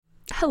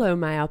Hello,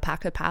 my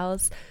alpaca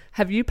pals.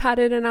 Have you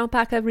patted an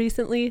alpaca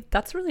recently?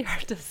 That's really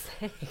hard to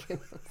say.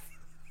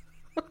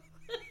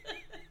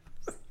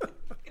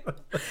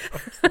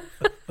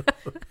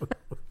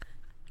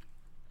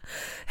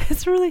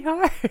 It's really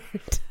hard.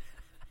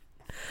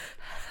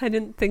 I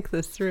didn't think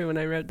this through when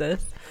I wrote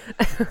this.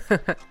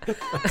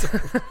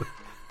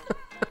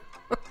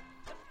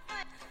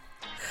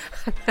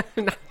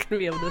 I'm not going to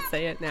be able to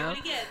say it now.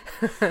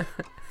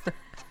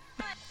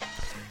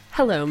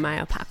 Hello, my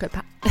alpaca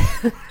pal.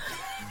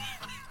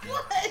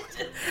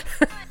 What?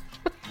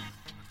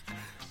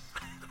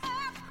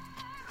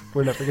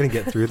 We're never going to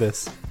get through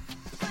this.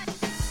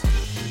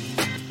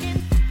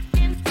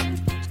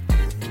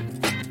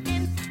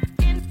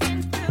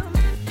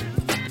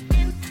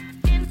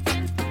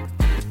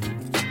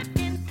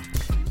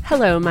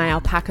 Hello, my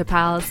alpaca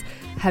pals.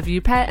 Have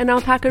you pet an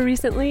alpaca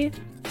recently?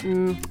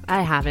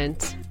 I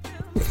haven't.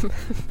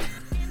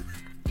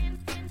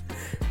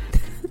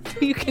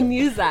 You can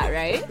use that,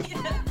 right?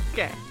 Yeah.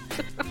 Okay.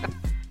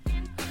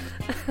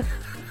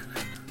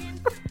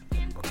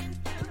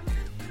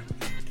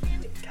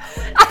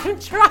 I'm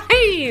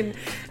trying.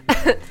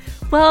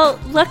 Well,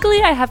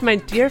 luckily I have my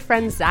dear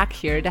friend Zach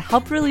here to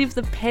help relieve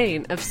the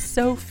pain of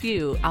so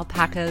few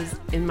alpacas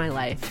in my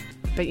life.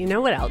 But you know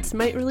what else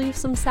might relieve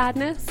some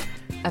sadness?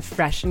 A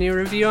fresh new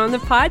review on the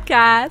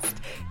podcast.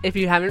 If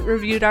you haven't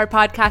reviewed our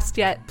podcast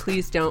yet,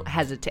 please don't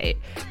hesitate.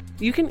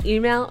 You can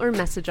email or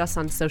message us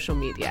on social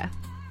media.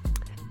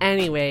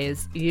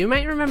 Anyways, you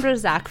might remember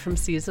Zach from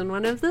season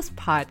 1 of this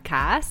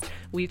podcast.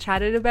 We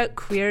chatted about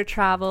queer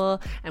travel,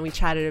 and we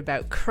chatted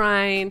about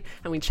crying,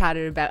 and we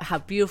chatted about how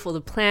beautiful the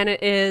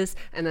planet is,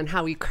 and then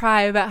how we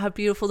cry about how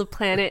beautiful the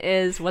planet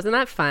is. Wasn't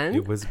that fun?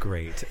 It was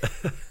great.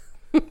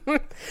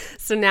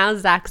 So now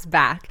Zach's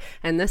back,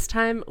 and this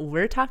time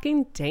we're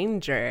talking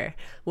danger.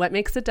 What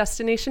makes a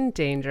destination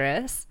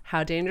dangerous?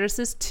 How dangerous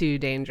is too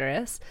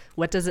dangerous?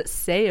 What does it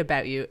say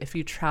about you if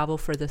you travel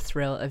for the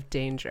thrill of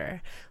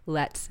danger?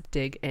 Let's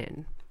dig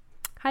in.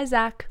 Hi,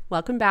 Zach.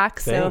 Welcome back.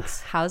 Thanks.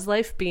 So how's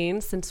life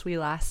been since we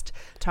last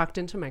talked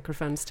into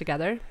microphones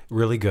together?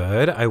 Really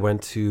good. I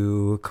went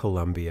to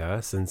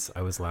Colombia since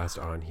I was last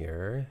on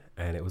here,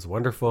 and it was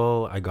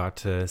wonderful. I got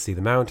to see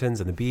the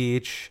mountains and the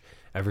beach,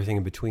 everything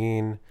in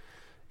between.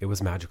 It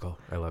was magical.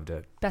 I loved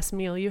it. Best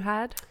meal you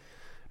had?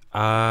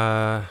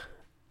 Empanadas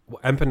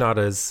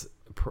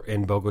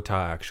in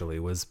Bogota actually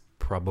was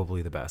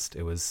probably the best.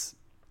 It was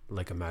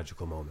like a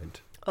magical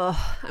moment.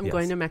 Oh, I'm Yes.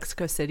 going to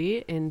Mexico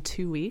City in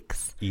 2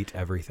 weeks. Eat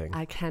everything.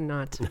 I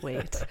cannot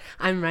wait.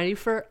 I'm ready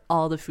for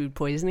all the food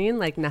poisoning.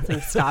 Like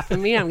nothing's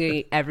stopping me. I'm going to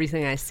eat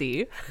everything I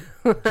see.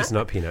 Just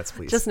not peanuts,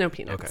 please. Just no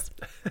peanuts.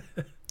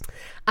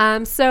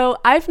 Okay. So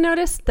I've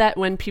noticed that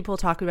when people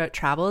talk about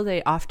travel,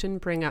 they often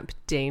bring up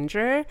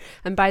danger.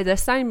 And by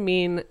this, I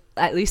mean,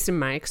 at least in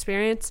my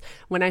experience,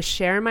 when I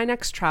share my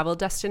next travel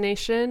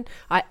destination,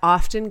 I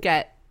often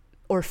get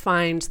or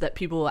find that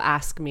people will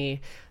ask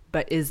me,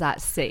 but is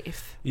that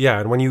safe? Yeah,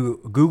 and when you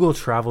Google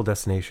travel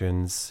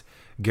destinations,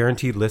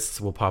 guaranteed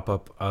lists will pop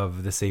up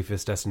of the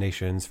safest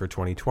destinations for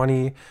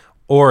 2020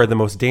 or the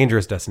most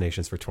dangerous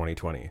destinations for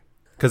 2020.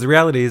 Because the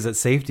reality is that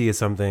safety is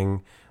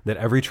something that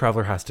every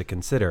traveler has to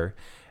consider.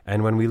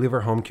 And when we leave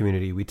our home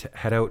community, we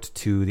head out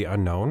to the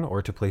unknown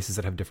or to places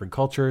that have different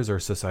cultures or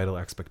societal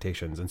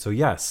expectations. And so,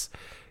 yes,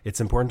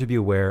 it's important to be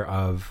aware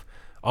of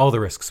all the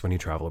risks when you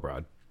travel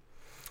abroad.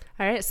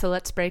 All right, so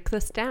let's break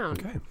this down.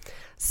 Okay.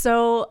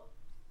 So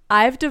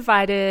I've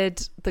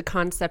divided the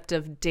concept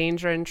of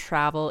danger and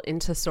travel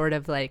into sort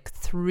of like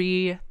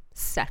 3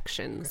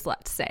 sections,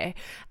 let's say.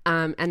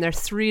 And there's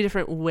 3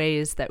 different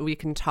ways that we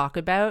can talk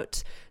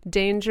about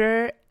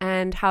danger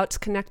and how it's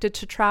connected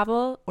to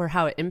travel or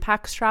how it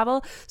impacts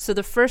travel. So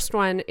the first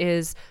one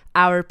is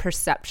our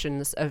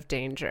perceptions of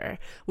danger,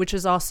 which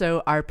is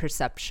also our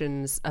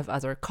perceptions of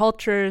other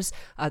cultures,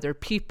 other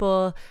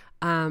people,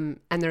 and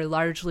they're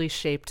largely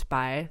shaped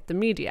by the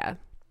media.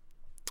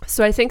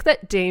 So I think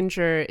that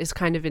danger is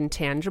kind of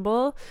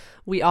intangible.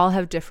 We all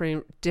have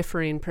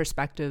differing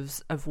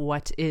perspectives of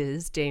what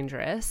is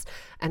dangerous.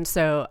 And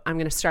so I'm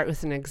going to start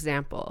with an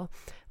example.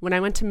 When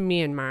I went to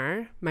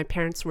Myanmar, my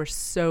parents were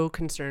so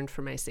concerned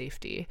for my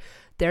safety.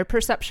 Their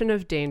perception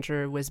of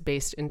danger was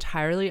based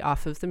entirely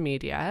off of the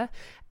media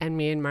and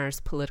Myanmar's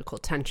political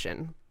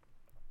tension.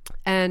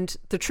 And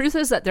the truth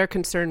is that their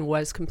concern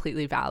was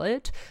completely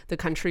valid. The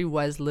country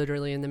was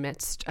literally in the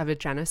midst of a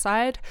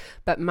genocide,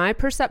 but my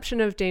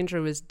perception of danger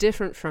was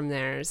different from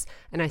theirs,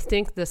 and I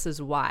think this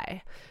is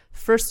why.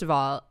 First of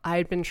all, I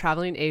had been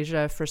traveling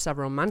Asia for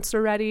several months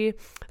already,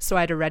 so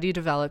I'd already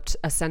developed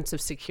a sense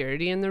of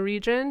security in the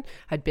region.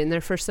 I'd been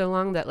there for so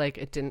long that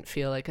it didn't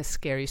feel like a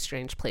scary,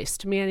 strange place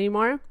to me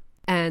anymore.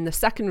 And the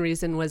second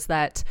reason was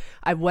that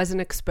I wasn't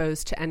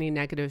exposed to any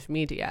negative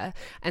media.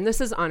 And this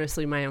is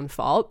honestly my own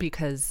fault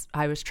because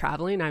I was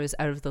traveling, I was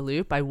out of the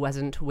loop. I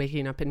wasn't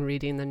waking up and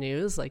reading the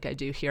news like I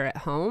do here at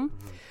home.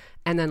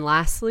 And then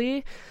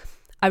lastly,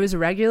 I was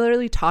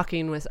regularly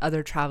talking with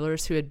other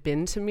travelers who had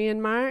been to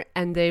Myanmar,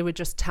 and they would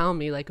just tell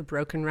me like a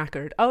broken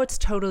record, oh, it's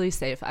totally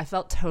safe. I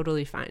felt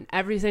totally fine.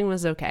 Everything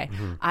was okay.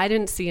 I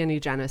didn't see any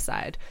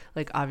genocide.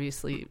 Like,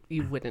 obviously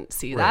you wouldn't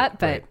see that,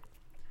 but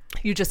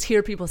you just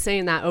hear people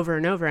saying that over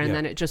and over, and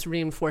then it just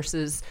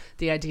reinforces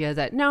the idea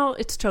that no,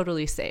 it's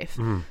totally safe.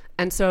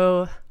 And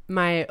so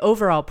my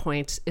overall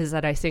point is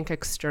that I think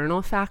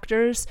external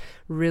factors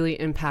really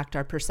impact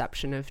our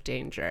perception of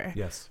danger.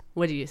 Yes.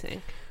 What do you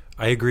think?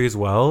 I agree as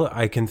well.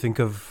 I can think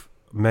of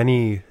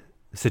many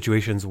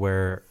situations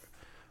where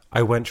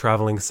I went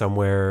traveling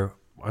somewhere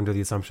under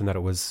the assumption that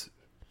it was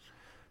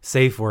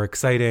safe or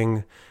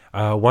exciting.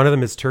 One of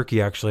them is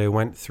Turkey, actually. I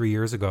went 3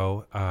 years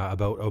ago,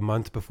 about a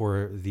month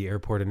before the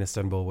airport in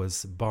Istanbul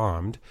was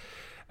bombed.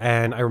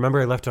 And I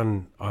remember I left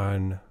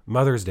on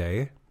Mother's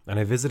Day, and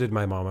I visited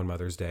my mom on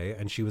Mother's Day,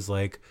 and she was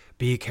like,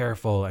 be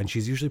careful. And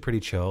she's usually pretty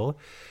chill.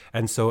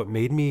 And so it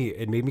made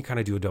me kind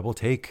of do a double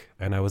take.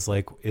 And I was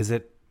like, is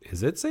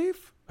it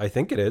safe? I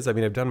think it is. I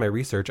mean, I've done my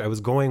research. I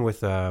was going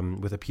with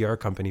a PR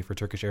company for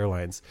Turkish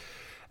Airlines,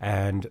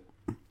 and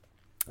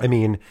I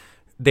mean,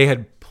 they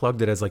had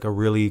plugged it as like a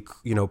really,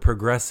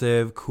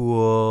 progressive,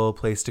 cool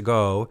place to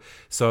go.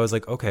 So I was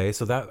like, okay,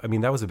 so that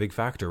was a big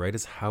factor, right?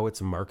 Is how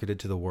it's marketed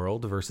to the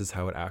world versus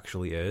how it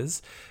actually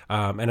is.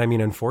 And I mean,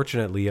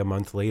 unfortunately, a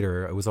month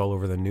later, it was all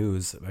over the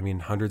news. I mean,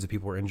 hundreds of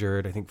people were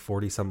injured. I think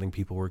 40 something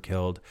people were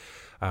killed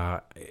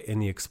in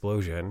the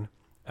explosion.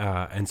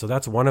 And so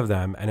that's one of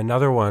them. And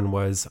another one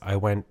was I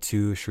went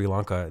to Sri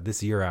Lanka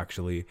this year,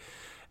 actually,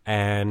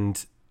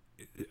 and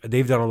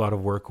they've done a lot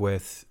of work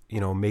with,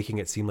 making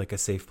it seem like a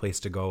safe place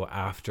to go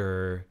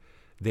after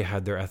they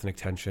had their ethnic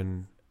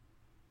tension,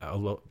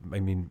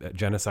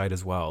 genocide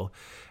as well.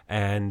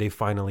 And they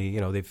finally,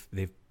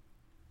 they've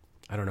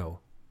I don't know,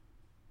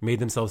 made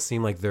themselves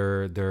seem like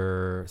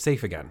they're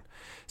safe again.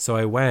 So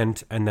I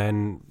went, and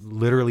then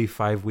literally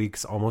 5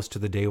 weeks, almost to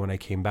the day when I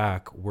came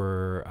back,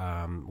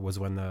 was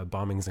when the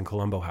bombings in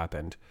Colombo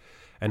happened,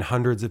 and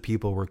hundreds of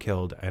people were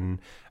killed. And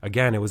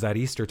again, it was at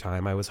Easter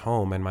time. I was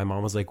home, and my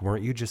mom was like,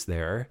 "Weren't you just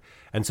there?"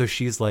 And so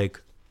she's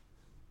like,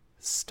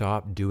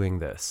 "Stop doing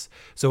this."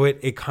 So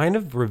it kind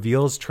of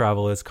reveals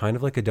travel as kind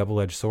of like a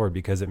double-edged sword,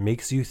 because it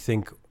makes you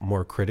think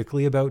more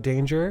critically about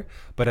danger,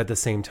 but at the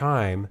same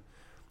time,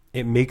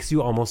 it makes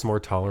you almost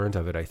more tolerant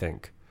of it, I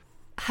think.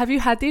 Have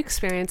you had the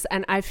experience,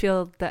 and I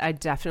feel that I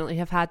definitely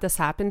have had this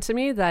happen to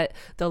me, that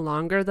the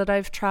longer that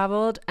I've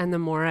traveled and the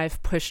more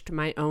I've pushed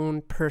my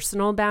own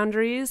personal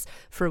boundaries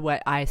for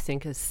what I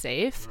think is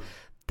safe,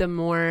 the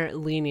more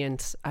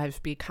lenient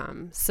I've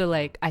become. So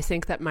like, I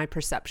think that my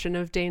perception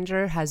of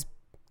danger has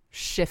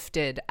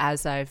shifted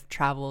as I've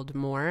traveled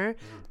more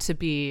to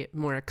be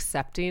more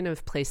accepting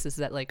of places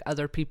that like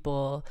other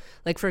people,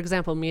 like for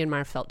example,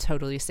 Myanmar felt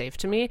totally safe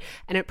to me,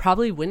 and it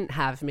probably wouldn't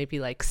have maybe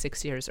like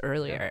 6 years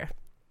earlier.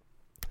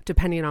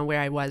 Depending on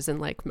where I was in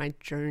like my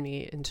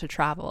journey into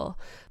travel.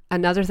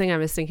 Another thing I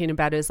was thinking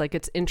about is like,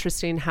 it's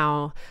interesting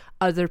how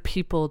other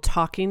people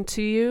talking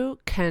to you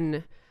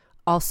can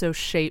also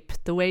shape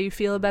the way you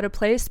feel about a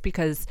place,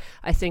 because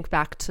I think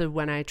back to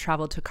when I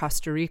traveled to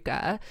Costa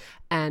Rica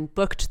and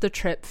booked the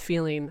trip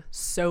feeling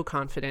so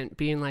confident,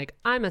 being like,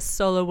 I'm a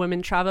solo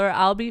woman traveler,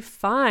 I'll be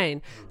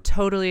fine,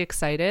 totally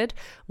excited.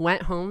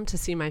 Went home to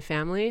see my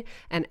family,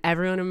 and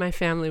everyone in my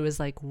family was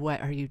like,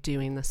 what are you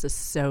doing? This is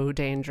so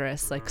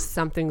dangerous. Like,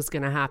 something's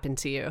gonna happen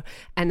to you.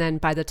 And then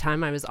by the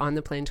time I was on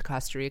the plane to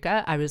Costa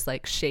Rica, I was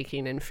like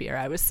shaking in fear.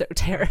 I was so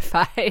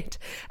terrified.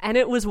 And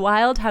it was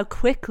wild how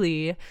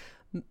quickly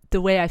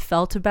the way I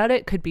felt about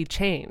it could be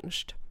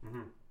changed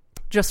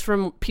just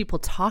from people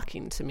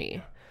talking to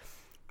me.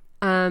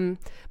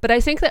 But I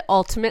think that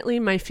ultimately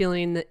my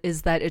feeling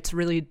is that it's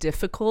really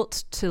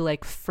difficult to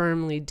like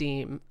firmly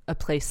deem a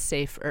place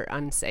safe or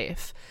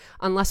unsafe.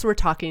 Unless we're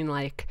talking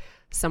like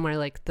somewhere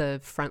like the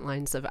front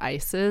lines of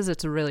ISIS,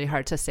 it's really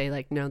hard to say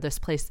like, no, this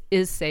place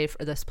is safe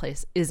or this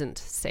place isn't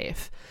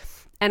safe.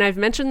 And I've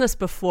mentioned this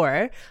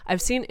before.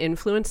 I've seen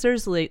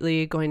influencers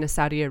lately going to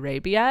Saudi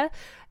Arabia.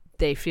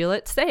 They feel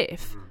it's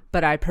safe,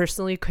 but I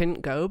personally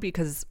couldn't go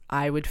because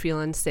I would feel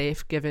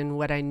unsafe given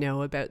what I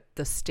know about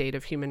the state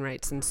of human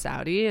rights in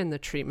Saudi and the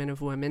treatment of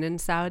women in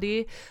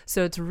Saudi.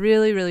 So it's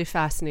really, really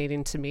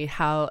fascinating to me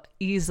how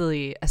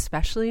easily,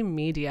 especially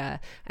media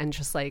and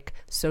just like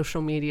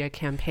social media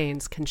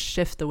campaigns, can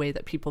shift the way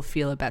that people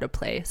feel about a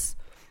place.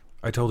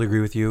 I totally agree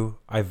with you.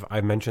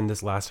 I mentioned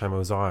this last time I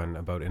was on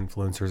about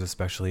influencers,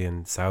 especially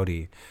in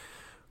Saudi,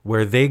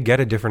 where they get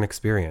a different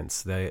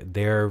experience. They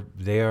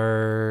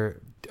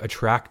are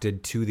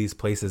attracted to these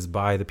places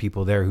by the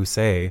people there who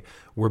say,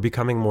 we're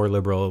becoming more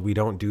liberal, we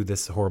don't do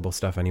this horrible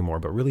stuff anymore,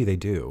 but really they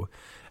do.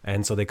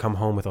 And so they come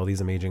home with all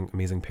these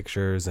amazing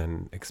pictures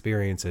and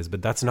experiences,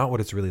 but that's not what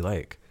it's really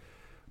like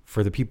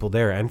for the people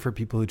there, and for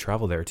people who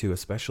travel there too,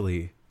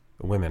 especially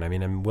women. I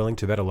mean, I'm willing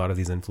to bet a lot of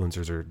these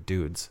influencers are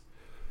dudes,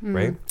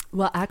 right?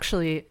 Well,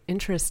 actually,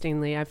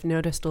 interestingly, I've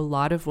noticed a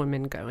lot of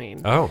women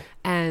going. Oh.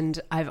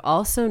 And I've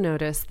also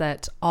noticed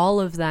that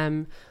all of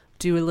them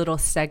do a little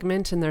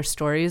segment in their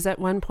stories at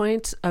one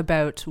point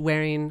about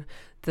wearing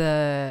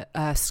the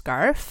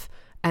scarf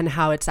and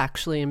how it's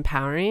actually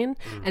empowering.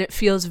 And it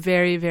feels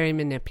very, very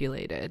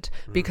manipulated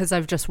because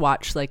I've just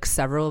watched like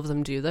several of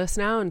them do this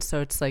now. And so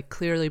it's like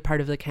clearly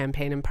part of the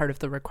campaign and part of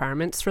the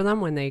requirements for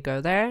them when they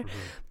go there.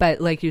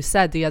 But like you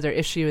said, the other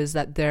issue is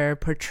that they're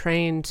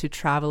portraying to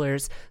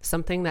travelers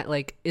something that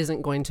like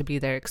isn't going to be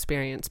their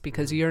experience,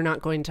 because you're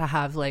not going to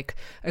have like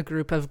a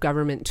group of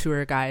government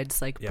tour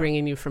guides like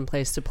bringing you from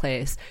place to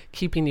place,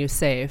 keeping you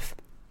safe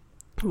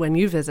when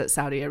you visit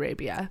Saudi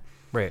Arabia.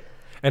 Right.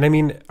 And I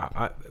mean,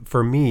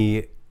 for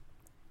me,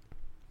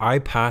 I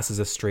pass as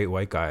a straight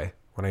white guy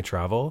when I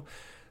travel.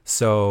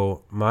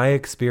 So my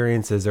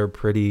experiences are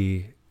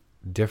pretty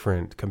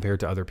different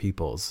compared to other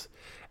people's.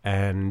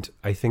 And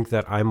I think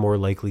that I'm more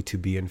likely to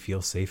be and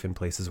feel safe in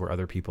places where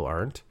other people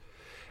aren't.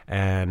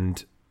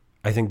 And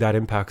I think that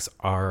impacts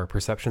our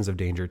perceptions of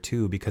danger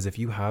too, because if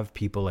you have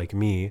people like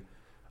me,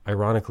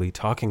 ironically,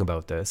 talking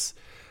about this,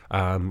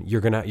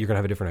 you're gonna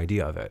have a different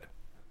idea of it.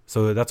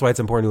 So that's why it's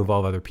important to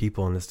involve other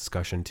people in this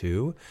discussion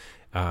too.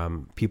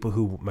 People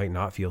who might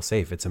not feel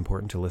safe, it's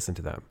important to listen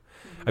to them.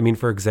 I mean,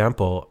 for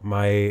example,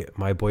 my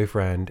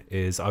boyfriend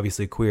is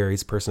obviously queer.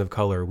 He's a person of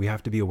color. We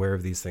have to be aware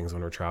of these things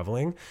when we're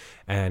traveling.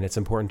 And it's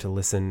important to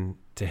listen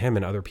to him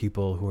and other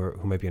people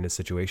who might be in a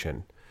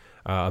situation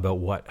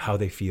about how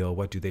they feel,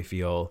 what do they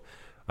feel,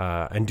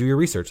 and do your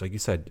research. Like you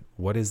said,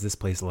 what is this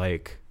place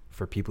like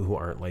for people who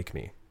aren't like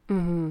me?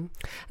 And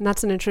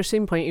that's an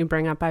interesting point you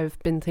bring up. I've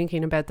been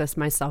thinking about this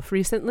myself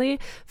recently.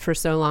 For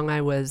so long,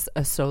 I was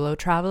a solo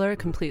traveler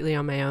completely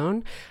on my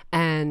own.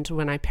 And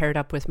when I paired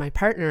up with my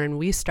partner and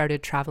we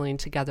started traveling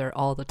together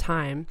all the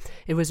time,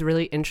 it was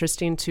really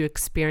interesting to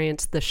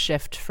experience the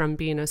shift from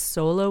being a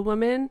solo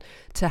woman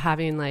to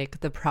having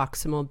like the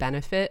proximal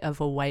benefit of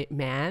a white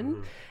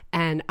man.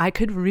 And I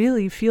could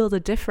really feel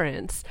the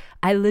difference.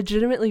 I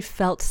legitimately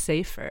felt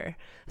safer.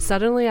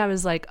 Suddenly I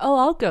was like, oh,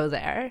 I'll go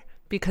there,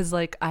 because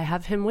like I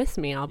have him with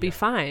me, I'll be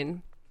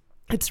fine.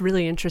 It's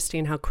really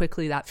interesting how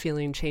quickly that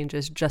feeling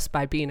changes just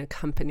by being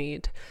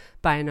accompanied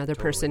by another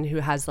person who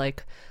has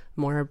like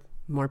more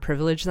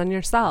privilege than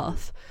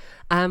yourself.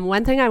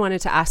 One thing I wanted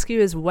to ask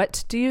you is,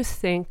 what do you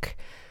think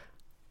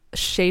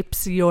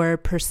shapes your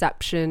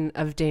perception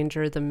of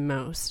danger the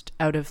most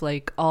out of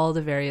like all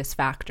the various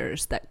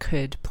factors that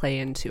could play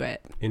into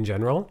it? In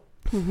general?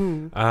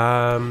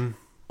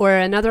 Or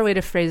another way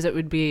to phrase it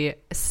would be,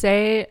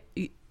 say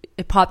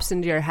it pops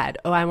into your head,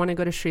 oh, I want to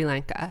go to Sri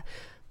Lanka.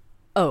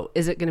 Oh,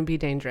 is it going to be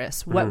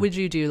dangerous? What would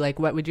you do? Like,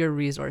 what would your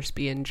resource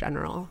be in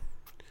general?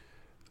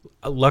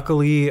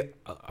 Luckily,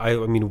 I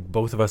mean,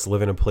 both of us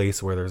live in a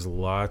place where there's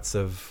lots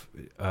of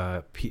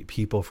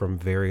people from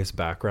various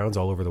backgrounds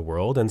all over the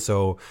world. And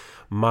so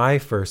my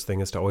first thing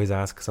is to always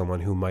ask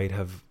someone who might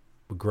have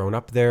grown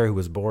up there, who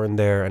was born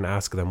there, and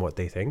ask them what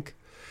they think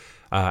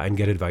and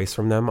get advice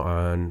from them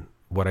on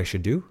what I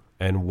should do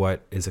and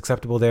what is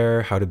acceptable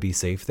there, how to be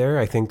safe there.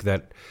 I think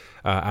that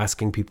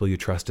asking people you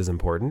trust is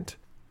important.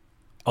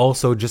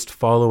 Also, just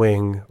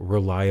following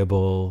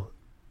reliable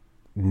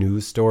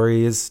news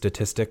stories,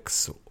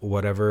 statistics,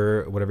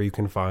 whatever you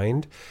can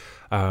find,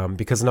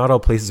 because not all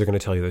places are going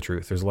to tell you the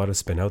truth. There's a lot of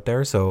spin out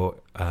there.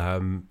 So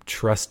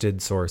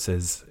trusted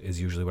sources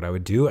is usually what I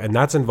would do. And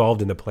that's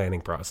involved in the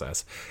planning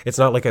process. It's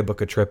not like I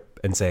book a trip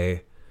and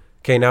say,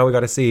 okay, now we got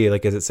to see,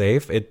 like, is it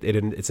safe?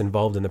 It's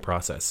involved in the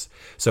process.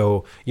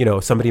 So, you know,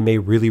 somebody may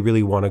really,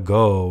 really want to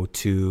go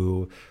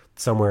to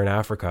somewhere in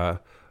Africa,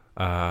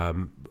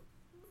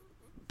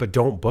 but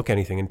don't book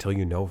anything until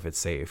you know if it's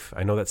safe.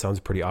 I know that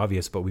sounds pretty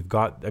obvious, but we've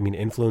got, I mean,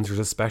 influencers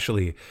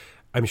especially.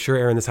 I'm sure,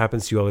 Erin, this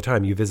happens to you all the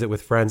time. You visit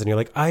with friends and you're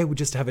like, I would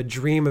just have a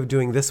dream of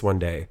doing this one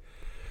day.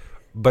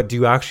 But do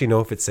you actually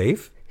know if it's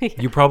safe? Yeah.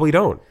 You probably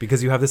don't,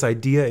 because you have this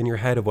idea in your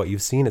head of what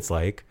you've seen it's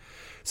like.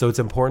 So it's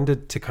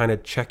important to kind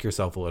of check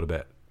yourself a little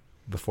bit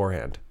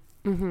beforehand.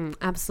 Mm-hmm,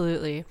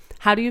 absolutely.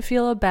 How do you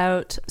feel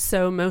about,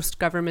 so most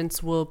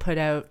governments will put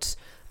out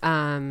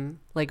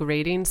like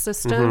rating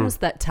systems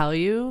that tell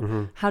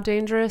you how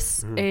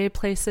dangerous a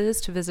place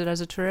is to visit as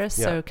a tourist.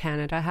 Yeah. So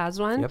Canada has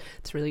one. Yep.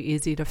 It's really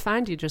easy to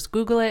find. You just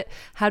Google it.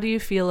 How do you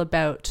feel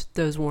about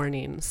those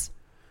warnings?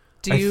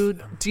 Do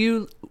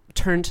you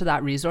turn to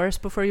that resource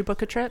before you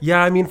book a trip?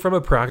 Yeah, I mean, from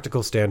a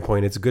practical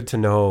standpoint, it's good to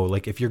know,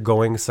 like, if you're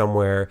going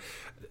somewhere,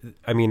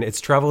 I mean,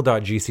 it's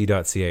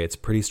travel.gc.ca. It's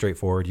pretty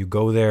straightforward. You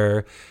go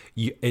there,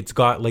 it's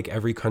got like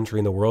every country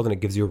in the world and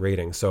it gives you a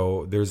rating.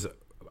 So there's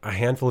a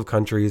handful of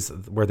countries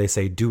where they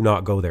say do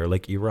not go there,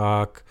 like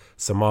Iraq,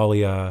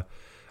 Somalia,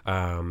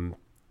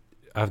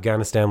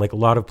 Afghanistan, like a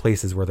lot of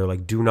places where they're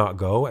like, do not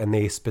go. And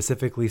they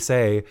specifically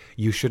say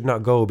you should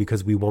not go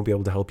because we won't be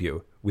able to help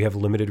you. We have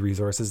limited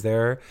resources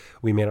there.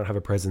 We may not have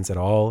a presence at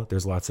all.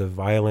 There's lots of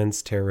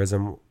violence,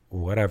 terrorism,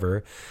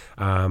 whatever.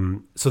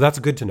 So that's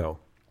good to know.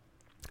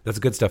 That's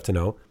good stuff to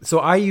know. So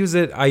I use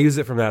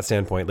it from that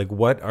standpoint. Like,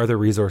 what are the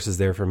resources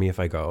there for me if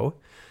I go?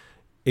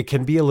 It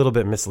can be a little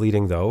bit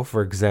misleading though.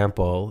 For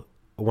example,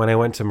 when I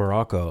went to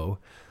Morocco,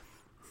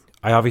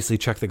 I obviously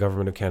checked the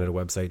Government of Canada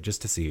website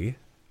just to see,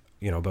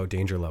 about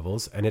danger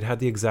levels. And it had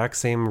the exact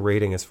same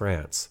rating as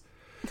France.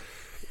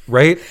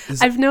 right?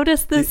 I've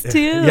noticed this too.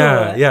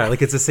 Yeah.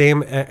 Like it's the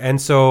same. And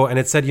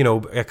it said,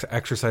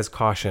 exercise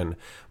caution.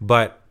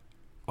 But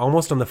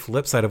almost on the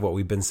flip side of what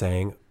we've been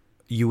saying,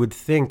 you would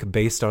think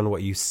based on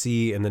what you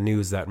see in the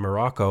news that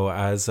Morocco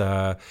as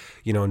a,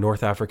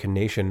 North African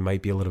nation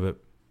might be a little bit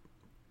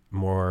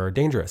more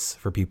dangerous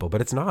for people, but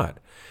it's not.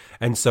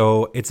 And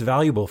so it's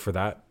valuable for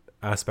that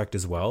aspect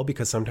as well,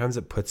 because sometimes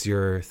it puts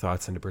your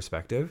thoughts into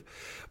perspective.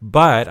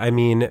 But I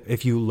mean,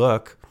 if you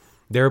look,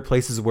 there are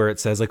places where it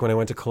says, like when I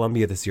went to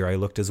Colombia this year, I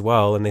looked as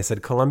well, and they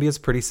said Colombia's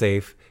pretty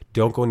safe.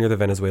 Don't go near the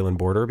Venezuelan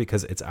border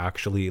because it's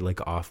actually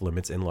like off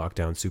limits, in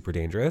lockdown, super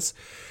dangerous,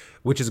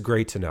 which is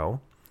great to know.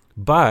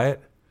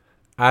 But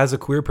as a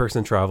queer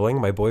person traveling,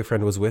 my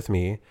boyfriend was with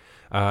me.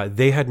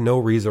 They had no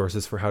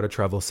resources for how to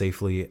travel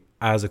safely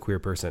as a queer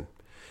person.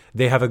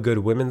 They have a good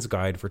women's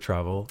guide for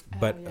travel,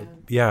 but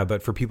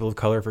but for people of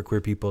color, for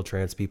queer people,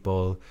 trans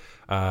people,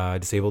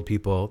 disabled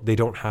people, they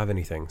don't have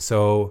anything.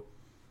 So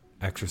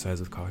exercise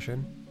with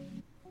caution.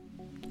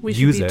 We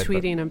should be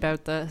tweeting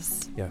about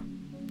this. Yeah.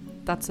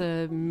 That's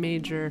a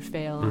major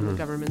fail on the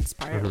government's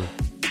part.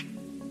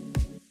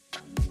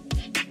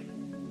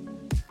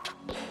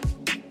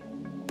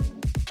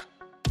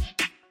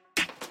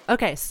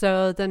 Okay,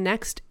 so the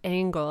next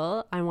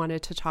angle I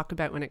wanted to talk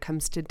about when it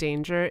comes to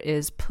danger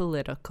is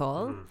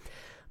political.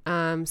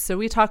 So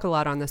we talk a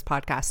lot on this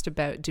podcast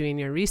about doing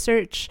your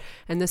research,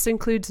 and this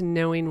includes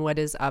knowing what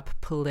is up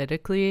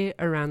politically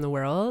around the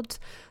world.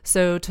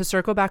 So to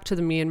circle back to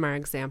the Myanmar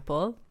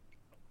example,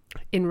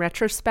 in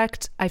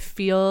retrospect, I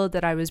feel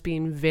that I was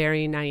being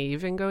very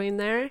naive in going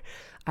there.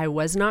 I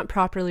was not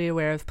properly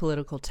aware of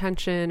political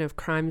tension, of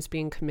crimes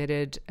being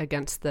committed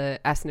against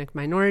the ethnic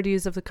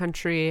minorities of the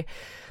country.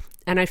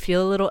 And I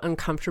feel a little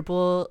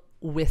uncomfortable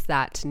with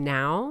that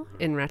now,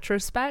 in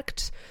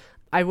retrospect.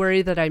 I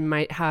worry that I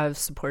might have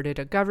supported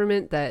a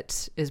government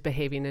that is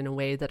behaving in a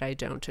way that I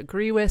don't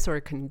agree with or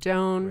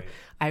condone. Right.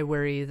 I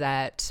worry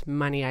that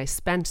money I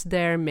spent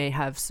there may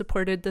have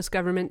supported this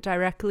government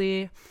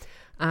directly.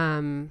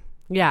 In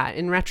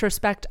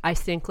retrospect, I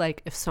think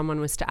like if someone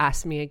was to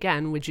ask me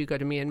again, would you go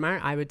to Myanmar?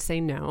 I would say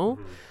no.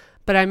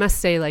 But I must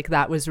say, like,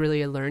 that was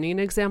really a learning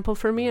example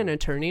for me and a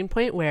turning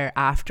point where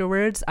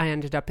afterwards I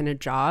ended up in a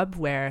job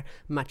where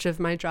much of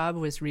my job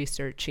was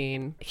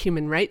researching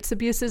human rights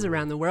abuses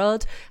around the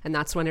world. And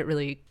that's when it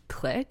really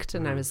clicked.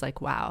 And I was like,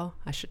 wow,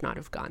 I should not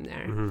have gone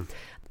there. Do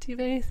you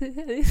have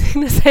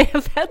anything to say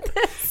about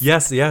this?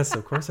 Yes,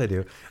 of course I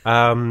do.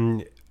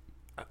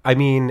 I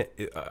mean,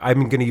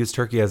 I'm going to use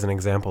Turkey as an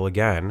example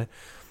again.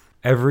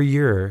 Every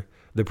year,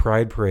 the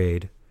Pride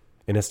Parade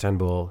in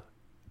Istanbul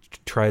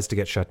tries to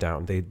get shut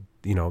down.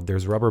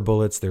 There's rubber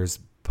bullets, there's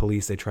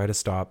police, they try to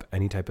stop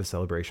any type of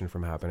celebration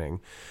from happening.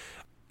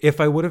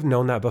 If I would have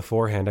known that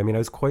beforehand, I mean, I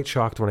was quite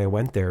shocked when I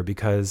went there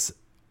because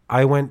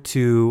I went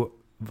to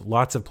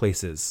lots of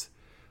places,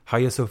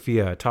 Hagia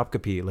Sophia,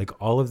 Topkapi, like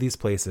all of these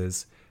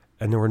places,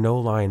 and there were no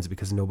lines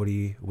because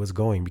nobody was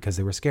going because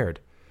they were scared.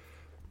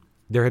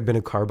 There had been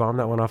a car bomb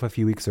that went off a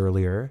few weeks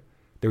earlier.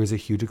 There was a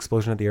huge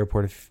explosion at the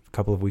airport a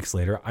couple of weeks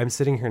later. I'm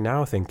sitting here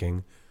now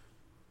thinking,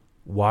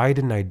 why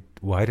didn't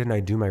I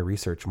do my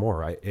research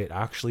more? It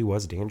actually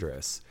was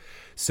dangerous.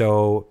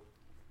 So,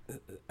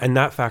 and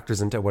that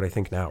factors into what I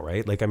think now,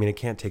 right? Like, I mean, I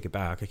can't take it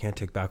back. I can't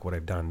take back what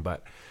I've done,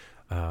 but,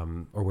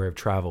 or where I've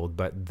traveled,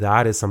 but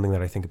that is something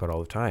that I think about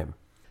all the time.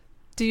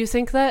 Do you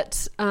think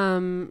that,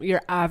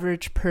 your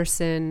average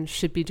person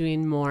should be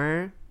doing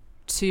more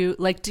do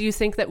you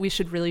think that we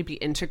should really be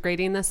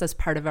integrating this as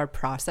part of our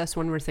process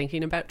when we're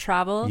thinking about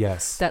travel?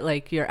 Yes. That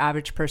like your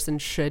average person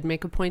should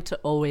make a point to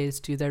always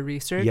do their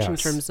research in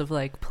terms of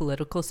like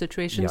political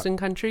situations in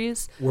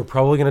countries? We're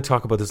probably going to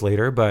talk about this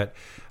later, but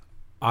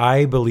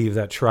I believe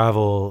that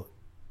travel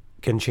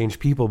can change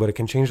people, but it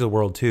can change the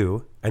world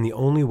too. And the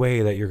only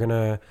way that you're going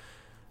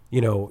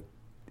to,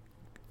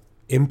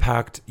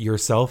 impact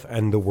yourself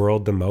and the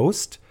world the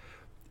most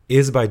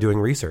is by doing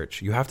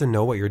research. You have to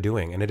know what you're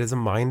doing, and it is a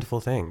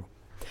mindful thing.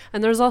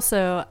 And there's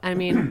also, I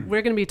mean,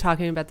 we're going to be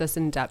talking about this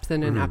in depth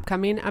in an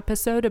upcoming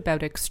episode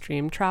about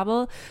extreme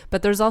travel,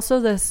 but there's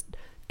also this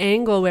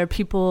angle where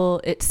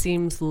people, it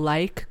seems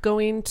like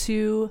going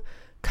to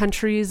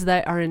countries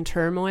that are in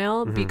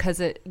turmoil because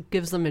it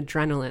gives them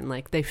adrenaline.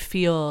 Like they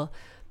feel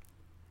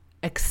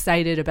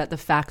excited about the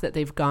fact that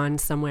they've gone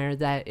somewhere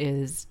that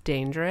is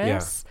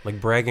dangerous. Yeah, like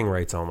bragging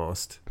rights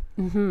almost.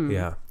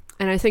 Yeah.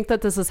 And I think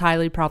that this is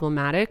highly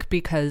problematic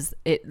because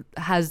it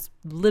has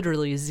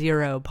literally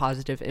zero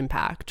positive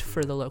impact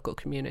for the local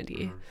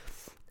community.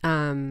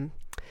 And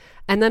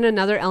then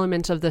another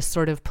element of this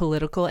sort of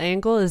political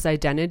angle is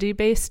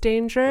identity-based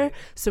danger.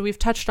 So we've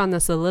touched on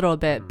this a little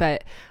bit,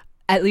 but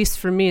at least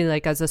for me,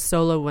 like as a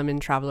solo woman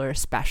traveler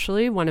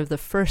especially, one of the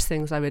first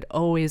things I would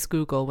always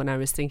Google when I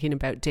was thinking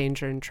about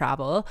danger in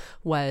travel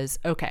was,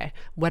 okay,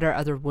 what are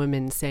other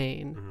women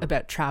saying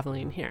about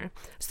traveling here?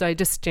 So I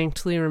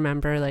distinctly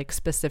remember, like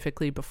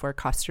specifically before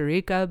Costa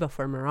Rica,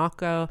 before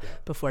Morocco,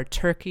 before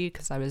Turkey,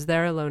 because I was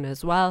there alone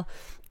as well,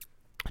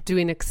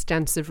 doing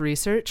extensive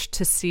research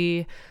to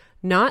see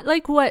not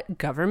like what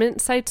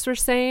government sites were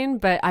saying,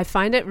 but I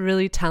find it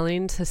really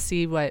telling to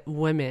see what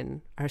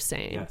women are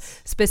saying.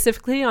 Yes.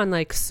 Specifically on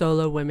like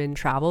solo women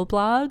travel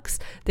blogs.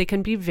 They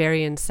can be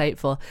very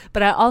insightful.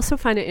 But I also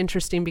find it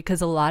interesting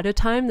because a lot of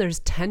time there's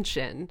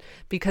tension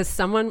because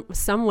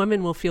some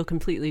women will feel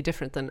completely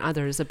different than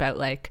others about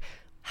like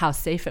how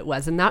safe it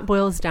was. And that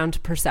boils down to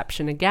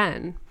perception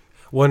again.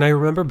 When I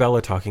remember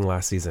Bella talking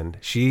last season,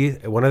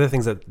 one of the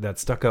things that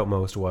stuck out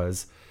most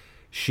was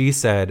she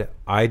said,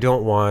 I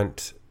don't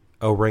want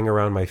a ring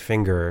around my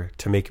finger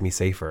to make me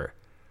safer,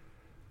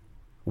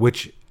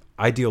 which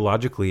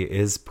ideologically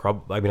is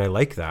I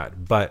like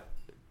that, but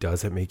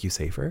does it make you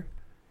safer?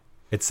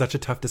 It's such a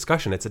tough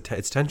discussion.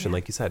 It's tension,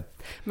 like you said.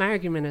 My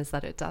argument is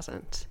that it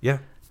doesn't. Yeah.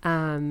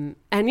 And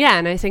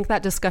I think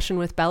that discussion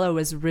with Bella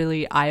was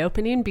really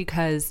eye-opening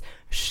because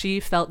she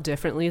felt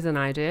differently than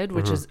I did,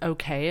 which is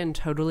okay and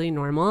totally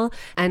normal.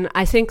 And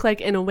I think like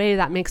in a way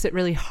that makes it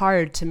really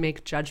hard to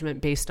make judgment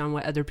based on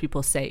what other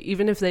people say,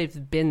 even if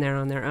they've been there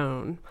on their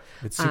own.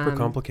 It's super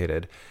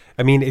complicated.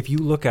 I mean, if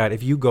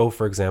you go,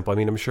 for example, I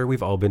mean, I'm sure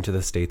we've all been to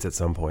the States at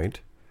some point.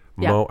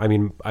 Yeah. I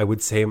mean, I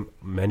would say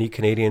many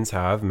Canadians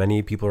have,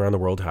 many people around the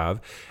world have.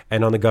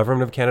 And on the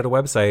Government of Canada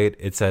website,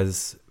 it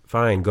says,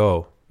 fine,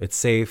 go. It's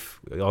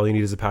safe. All you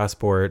need is a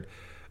passport.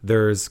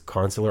 There's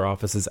consular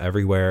offices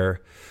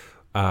everywhere.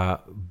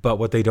 But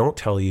what they don't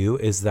tell you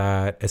is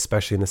that,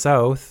 especially in the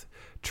South,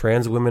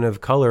 trans women of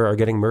color are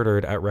getting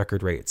murdered at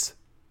record rates.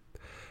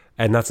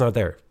 And that's not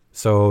there.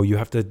 So you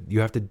have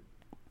to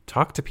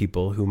talk to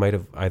people who might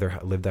have either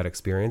lived that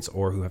experience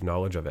or who have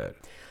knowledge of it.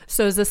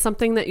 So is this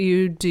something that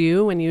you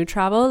do when you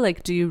travel?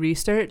 Like, do you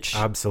research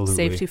Absolutely.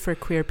 safety for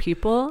queer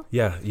people?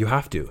 Yeah, you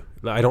have to.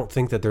 I don't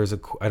think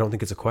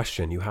it's a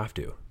question. You have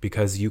to,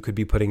 because you could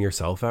be putting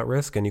yourself at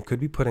risk and you could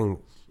be putting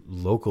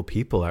local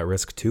people at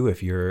risk too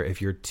if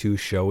you're too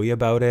showy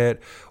about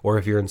it, or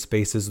if you're in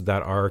spaces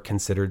that are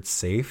considered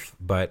safe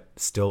but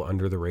still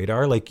under the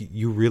radar. Like,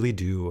 you really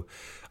do.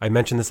 I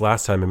mentioned this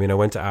last time. I mean, I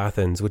went to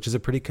Athens, which is a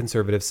pretty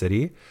conservative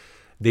city.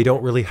 They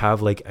don't really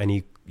have like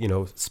any,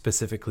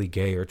 specifically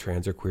gay or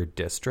trans or queer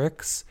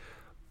districts,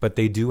 but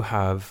they do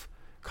have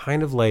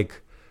kind of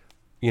like,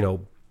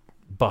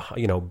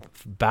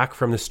 back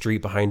from the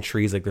street behind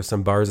trees, like there's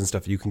some bars and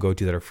stuff you can go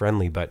to that are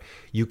friendly, but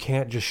you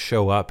can't just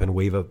show up and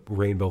wave a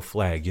rainbow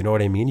flag. You know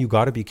what I mean? You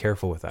got to be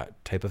careful with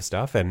that type of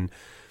stuff. And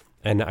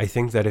I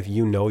think that if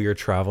you're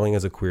traveling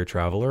as a queer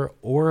traveler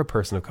or a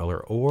person of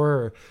color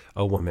or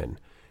a woman,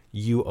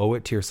 you owe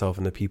it to yourself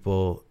and the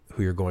people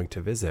who you're going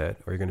to visit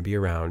or you're going to be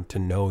around to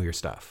know your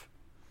stuff,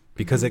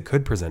 because it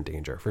could present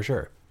danger for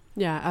sure.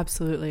 Yeah,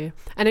 absolutely.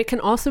 And it can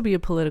also be a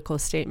political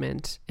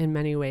statement in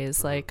many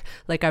ways. Like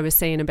I was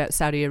saying about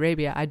Saudi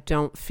Arabia, I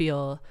don't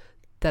feel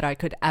that I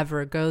could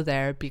ever go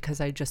there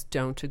because I just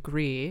don't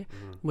agree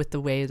with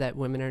the way that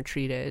women are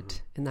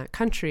treated in that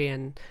country.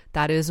 And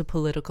that is a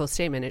political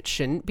statement. It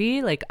shouldn't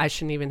be. Like, I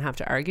shouldn't even have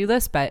to argue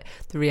this, but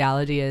the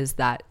reality is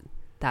that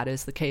that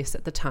is the case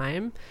at the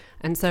time.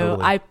 And so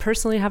Totally. I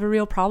personally have a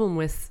real problem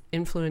with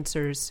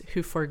influencers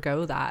who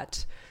forego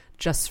that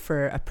just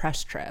for a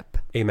press trip.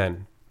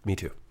 Amen. Me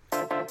too.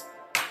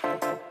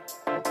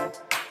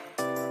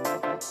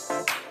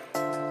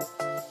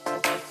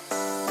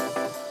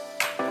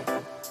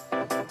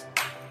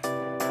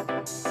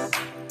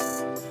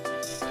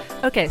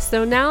 Okay,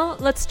 so now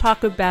let's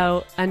talk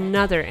about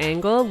another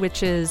angle,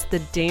 which is the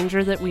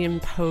danger that we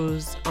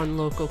impose on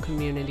local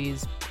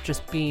communities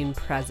just being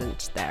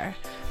present there.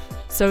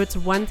 So it's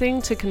one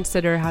thing to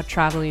consider how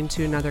traveling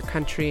to another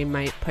country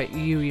might put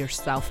you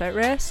yourself at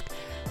risk,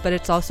 but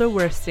it's also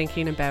worth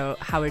thinking about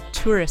how a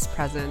tourist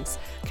presence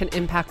can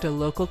impact a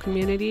local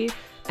community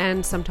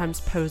and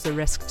sometimes pose a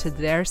risk to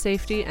their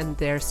safety and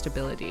their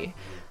stability.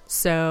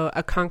 So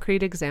a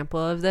concrete example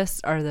of this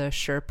are the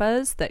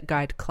Sherpas that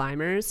guide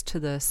climbers to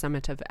the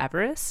summit of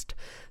Everest.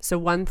 So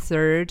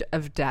 1/3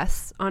 of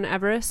deaths on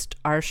Everest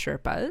are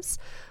Sherpas.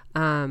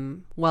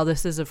 While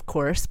this is, of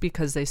course,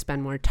 because they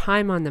spend more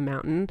time on the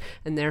mountain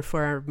and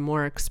therefore are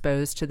more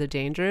exposed to the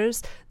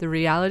dangers, the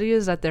reality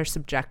is that they're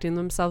subjecting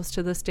themselves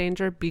to this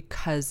danger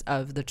because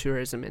of the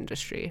tourism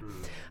industry.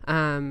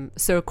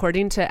 So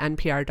according to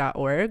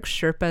NPR.org,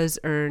 Sherpas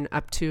earn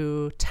up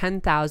to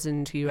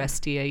 $10,000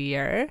 USD a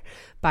year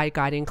by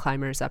guiding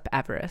climbers up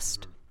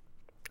Everest.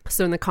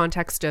 So in the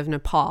context of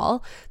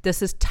Nepal,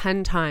 this is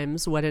 10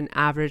 times what an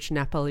average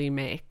Nepali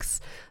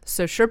makes.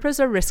 So Sherpas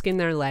are risking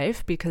their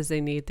life because they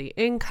need the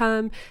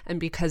income and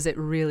because it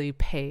really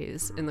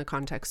pays in the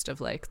context of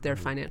like their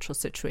financial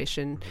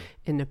situation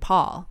in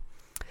Nepal.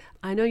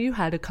 I know you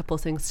had a couple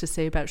things to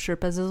say about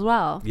Sherpas as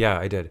well. Yeah,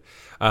 I did.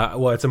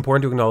 Well, it's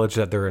important to acknowledge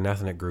that they're an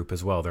ethnic group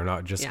as well. They're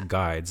not just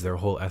guides. They're a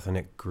whole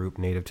ethnic group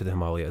native to the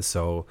Himalayas.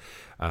 So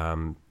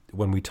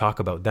when we talk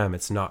about them,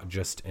 it's not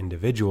just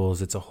individuals,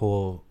 it's a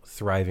whole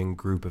thriving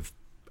group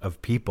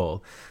of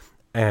people.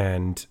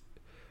 And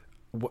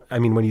I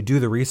mean, when you do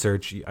the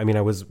research, I mean,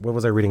 what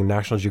was I reading?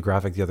 National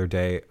Geographic the other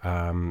day.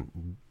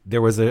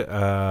 There was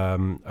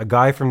a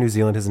guy from New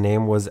Zealand. His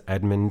name was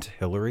Edmund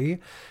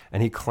Hillary,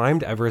 and he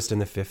climbed Everest in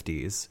the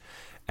 50s.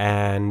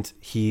 And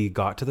he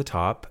got to the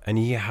top, and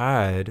he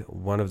had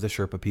one of the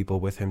Sherpa people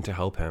with him to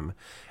help him.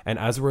 And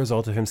as a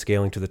result of him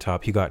scaling to the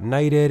top, he got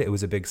knighted. It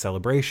was a big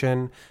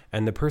celebration.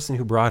 And the person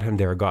who brought him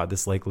there got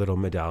this like little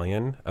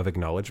medallion of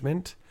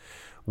acknowledgement,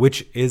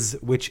 which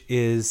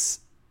is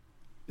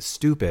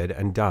stupid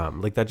and dumb.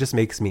 Like, that just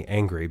makes me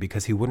angry,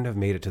 because he wouldn't have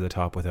made it to the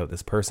top without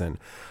this person.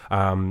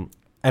 And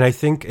I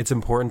think it's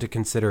important to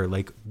consider,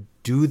 like,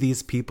 do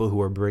these people who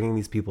are bringing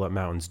these people up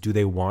mountains, do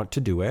they want to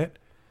do it?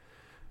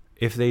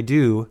 If they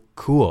do,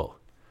 cool.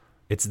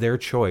 It's their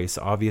choice,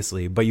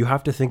 obviously. But you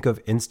have to think of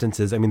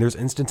instances. I mean, there's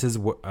instances,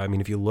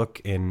 if you look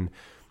in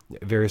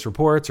various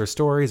reports or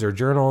stories or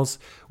journals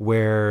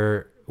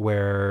where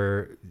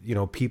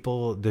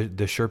people, the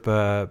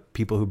Sherpa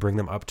people who bring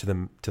them up to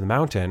the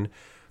mountain,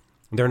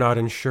 they're not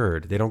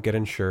insured. They don't get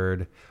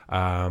insured.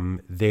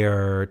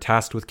 They're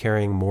tasked with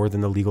carrying more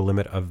than the legal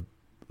limit of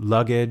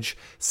luggage.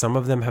 Some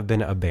of them have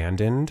been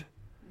abandoned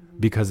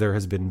because there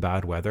has been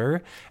bad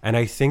weather. And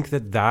I think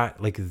that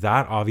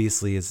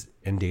obviously is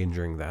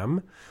endangering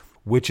them,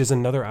 which is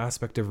another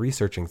aspect of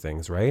researching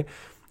things, right?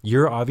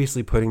 You're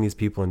obviously putting these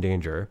people in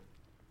danger,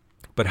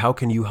 but how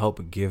can you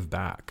help give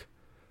back?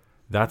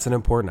 That's an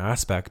important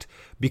aspect,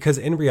 because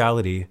in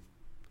reality,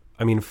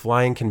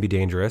 flying can be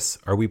dangerous.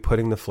 Are we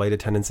putting the flight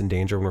attendants in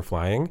danger when we're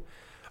flying?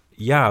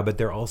 Yeah, but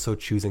they're also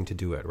choosing to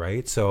do it,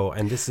 right? So,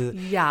 and this is...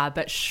 Yeah,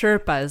 but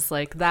Sherpas,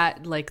 like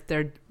that, like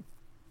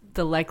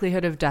the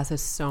likelihood of death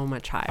is so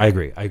much higher. I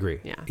agree.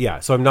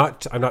 Yeah. So I'm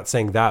not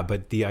saying that,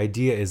 but the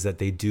idea is that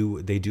they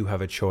do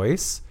have a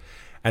choice.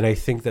 And I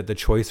think that the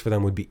choice for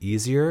them would be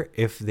easier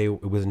if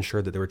it was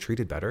ensured that they were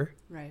treated better.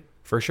 Right.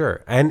 For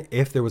sure. And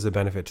if there was a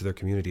benefit to their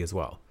community as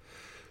well.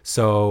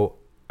 So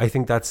I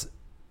think that's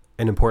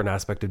an important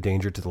aspect of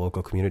danger to the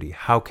local community.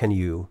 How can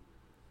you,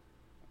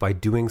 by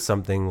doing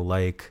something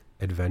like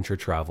adventure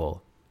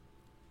travel,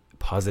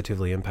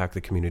 positively impact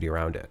the community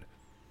around it?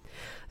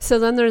 So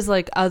then there's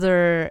like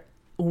other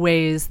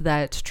ways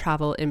that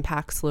travel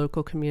impacts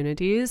local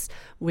communities,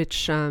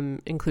 which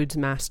includes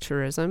mass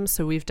tourism.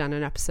 So we've done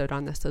an episode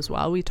on this as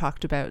well. We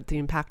talked about the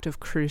impact of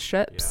cruise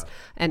ships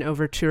and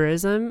over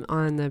tourism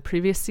on the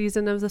previous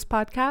season of this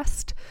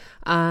podcast.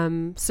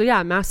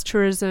 Mass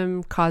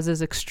tourism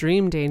causes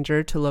extreme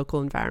danger to local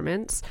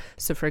environments.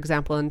 So for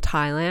example, in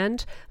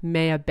Thailand,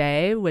 Maya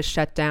Bay was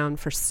shut down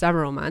for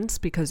several months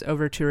because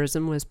over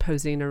tourism was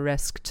posing a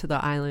risk to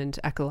the island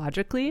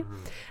ecologically.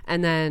 Mm-hmm.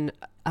 And then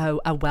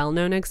a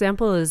well-known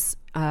example is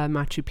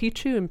Machu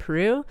Picchu in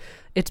Peru.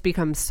 It's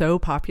become so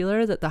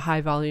popular that the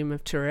high volume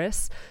of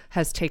tourists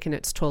has taken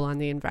its toll on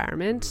the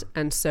environment.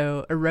 And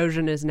so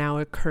erosion is now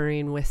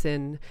occurring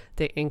within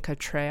the Inca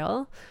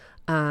Trail.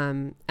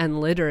 And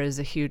litter is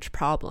a huge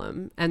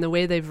problem. And the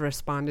way they've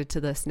responded to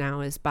this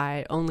now is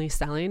by only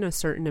selling a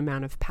certain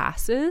amount of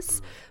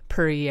passes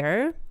per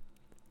year.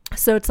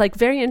 So it's like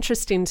very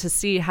interesting to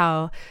see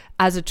how,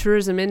 as a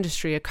tourism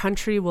industry, a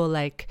country will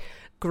like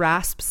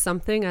grasp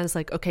something as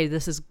like, okay,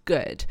 this is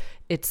good.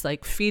 It's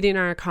like feeding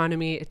our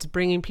economy. It's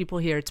bringing people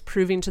here. It's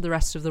proving to the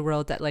rest of the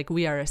world that like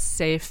we are a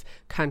safe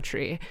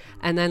country.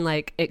 And then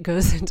like it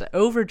goes into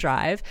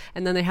overdrive,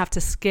 and then they have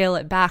to scale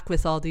it back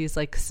with all these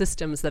like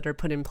systems that are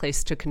put in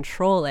place to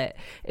control it.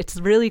 It's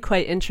really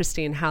quite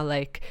interesting how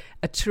like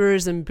a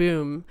tourism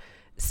boom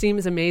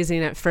seems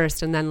amazing at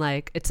first, and then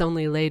like it's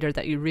only later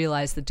that you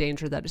realize the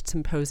danger that it's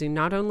imposing,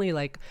 not only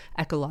like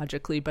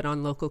ecologically, but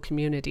on local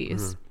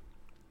communities. Mm-hmm.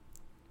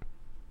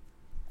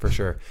 For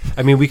sure.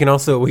 We can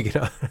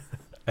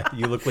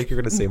you look like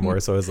you're going to say more.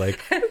 So I was like,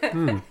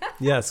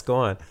 yes, go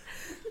on.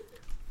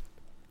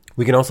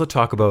 We can also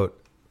talk about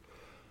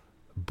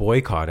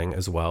boycotting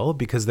as well,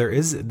 because there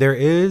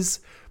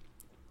is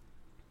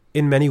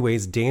in many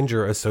ways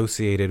danger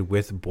associated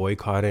with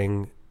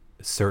boycotting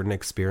certain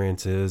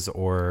experiences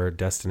or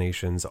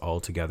destinations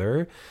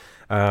altogether.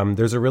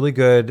 There's a really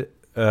good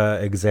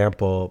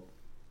example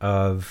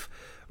of,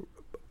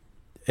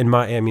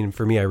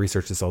 for me, I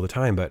research this all the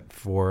time, but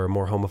for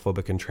more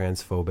homophobic and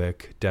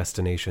transphobic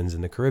destinations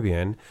in the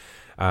Caribbean,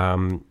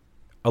 a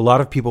lot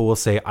of people will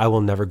say, I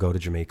will never go to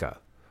Jamaica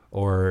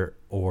or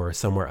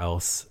somewhere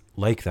else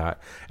like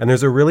that. And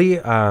there's a really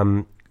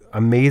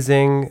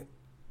amazing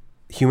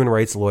human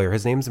rights lawyer.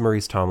 His name's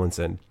Maurice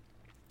Tomlinson,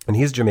 and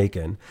he's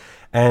Jamaican.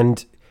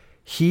 And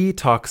he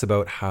talks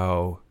about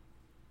how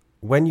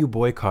when you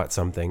boycott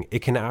something, it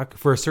can act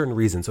for a certain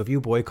reason. So if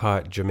you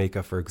boycott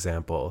Jamaica, for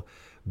example,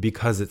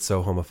 because it's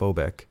so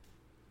homophobic,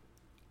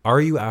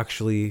 are you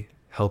actually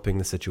helping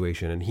the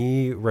situation? And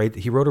he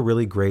wrote a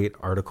really great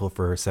article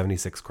for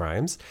 76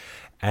 Crimes.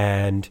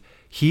 And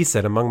he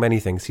said, among many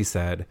things, he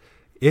said,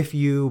 if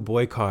you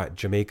boycott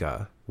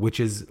Jamaica, which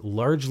is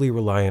largely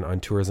reliant on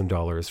tourism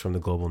dollars from the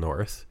global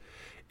north,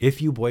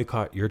 if you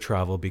boycott your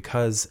travel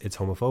because it's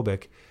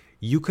homophobic,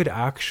 you could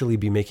actually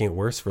be making it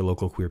worse for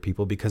local queer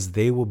people, because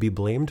they will be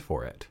blamed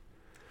for it.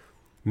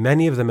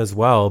 Many of them as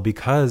well,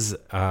 because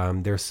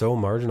they're so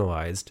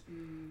marginalized,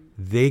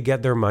 they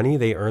get their money,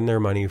 they earn their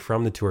money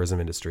from the tourism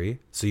industry.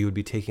 So you would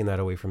be taking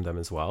that away from them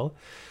as well.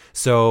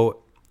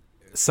 So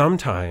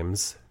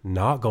sometimes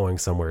not going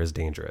somewhere is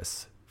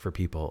dangerous for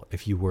people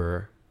if you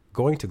were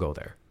going to go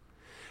there.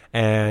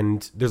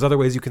 And there's other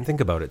ways you can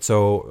think about it.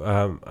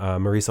 So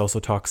Maurice also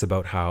talks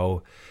about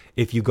how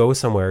if you go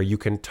somewhere, you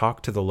can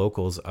talk to the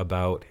locals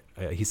about,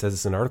 he says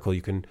it's an article,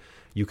 you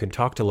can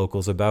talk to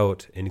locals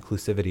about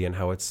inclusivity and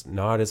how it's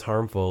not as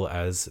harmful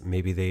as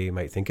maybe they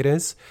might think it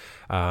is.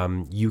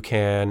 You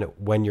can,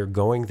 when you're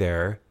going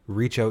there,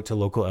 reach out to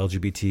local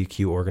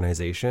LGBTQ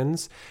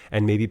organizations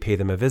and maybe pay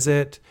them a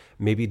visit,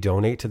 maybe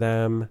donate to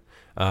them.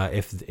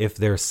 If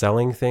they're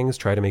selling things,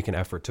 try to make an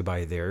effort to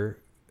buy their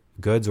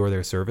goods or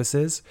their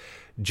services,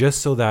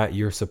 just so that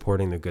you're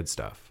supporting the good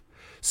stuff.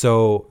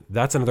 So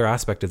that's another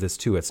aspect of this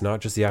too. It's not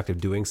just the act of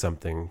doing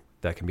something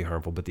that can be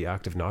harmful, but the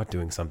act of not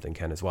doing something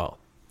can as well.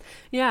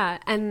 Yeah,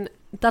 and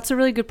that's a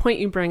really good point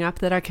you bring up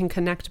that I can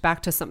connect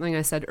back to something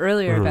I said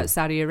earlier about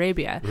Saudi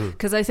Arabia,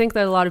 because I think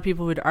that a lot of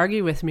people would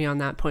argue with me on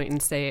that point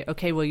and say,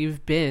 okay, well,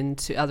 you've been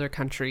to other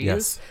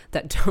countries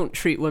that don't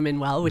treat women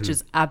well, which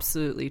is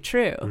absolutely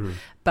true.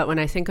 But when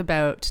I think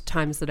about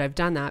times that I've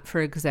done that,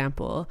 for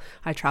example,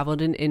 I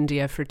traveled in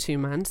India for 2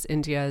 months.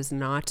 India is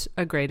not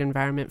a great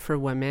environment for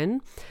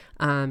women.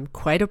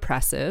 Quite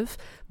oppressive,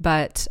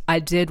 but I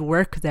did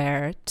work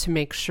there to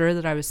make sure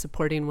that I was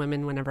supporting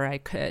women whenever I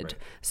could. Right.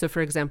 So,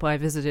 for example, I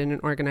visited an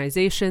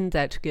organization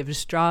that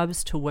gives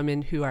jobs to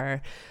women who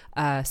are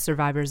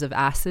survivors of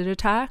acid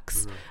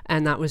attacks,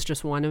 and that was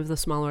just one of the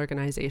small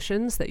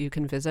organizations that you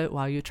can visit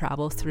while you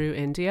travel through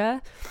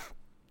India.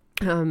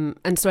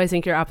 And so I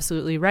think you're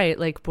absolutely right.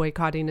 Like,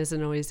 boycotting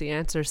isn't always the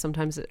answer.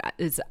 Sometimes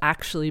it's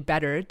actually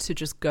better to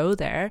just go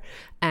there,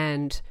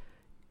 and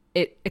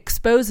it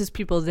exposes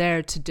people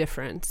there to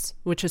difference,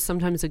 which is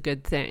sometimes a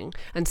good thing,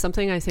 and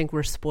something I think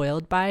we're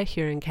spoiled by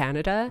here in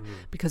Canada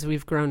because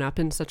we've grown up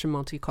in such a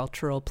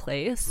multicultural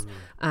place.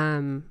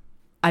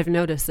 I've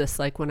noticed this,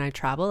 like when I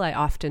travel, I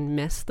often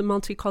miss the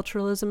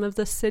multiculturalism of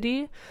the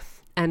city.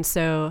 And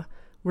so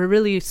we're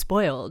really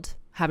spoiled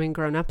having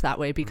grown up that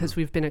way because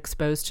we've been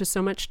exposed to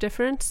so much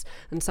difference.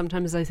 And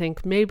sometimes I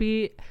think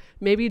maybe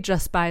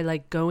just by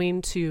like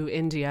going to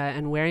India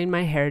and wearing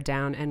my hair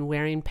down and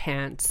wearing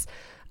pants,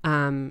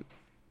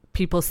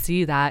 people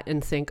see that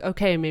and think,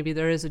 okay, maybe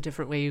there is a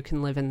different way you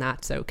can live, and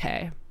that's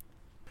okay.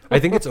 I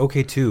think it's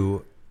okay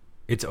too.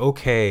 It's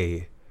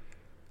okay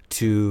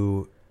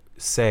to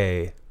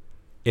say,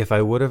 if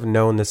I would have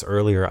known this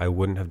earlier, I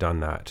wouldn't have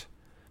done that.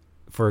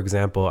 For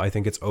example, I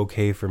think it's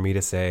okay for me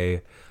to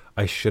say,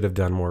 I should have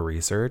done more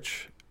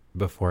research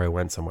before I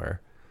went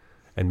somewhere,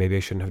 and maybe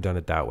I shouldn't have done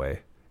it that way.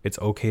 It's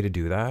okay to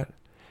do that.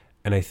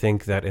 And I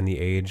think that in the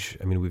age,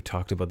 I mean, we've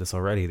talked about this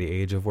already, the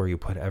age of where you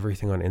put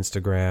everything on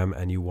Instagram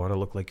and you want to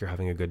look like you're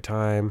having a good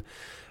time,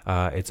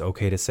 it's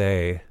okay to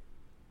say,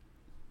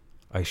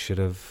 I should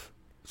have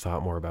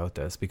thought more about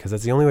this, because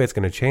that's the only way it's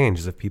going to change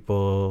is if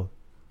people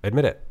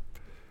admit it,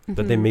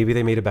 that maybe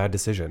they made a bad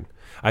decision.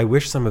 I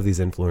wish some of these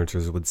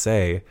influencers would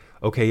say,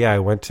 okay, yeah, I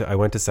went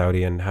to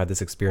Saudi and had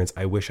this experience.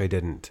 I wish I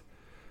didn't.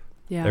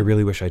 Yeah. I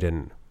really wish I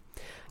didn't.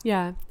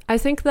 Yeah. I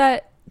think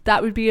that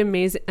would be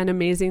an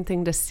amazing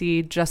thing to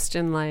see just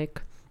in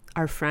like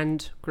our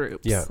friend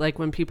groups, like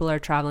when people are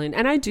traveling.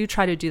 And I do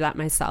try to do that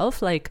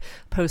myself, like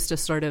post a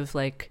sort of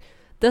like,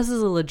 this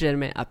is a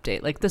legitimate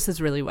update. Like, this is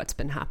really what's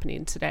been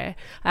happening today.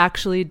 I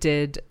actually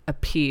did a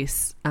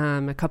piece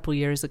a couple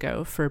years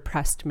ago for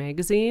Pressed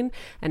magazine,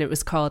 and it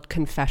was called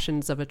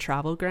Confessions of a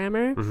Travel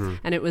Grammer.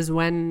 And it was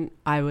when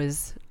I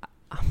was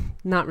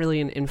not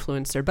really an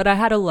influencer, but I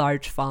had a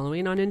large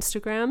following on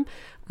Instagram,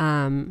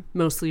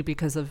 mostly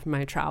because of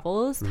my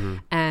travels.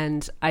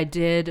 And I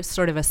did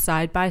sort of a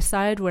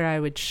side-by-side where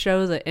I would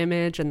show the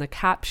image and the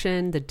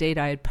caption, the date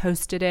I had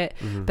posted it,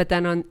 but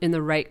then in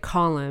the right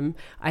column,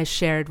 I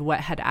shared what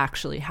had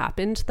actually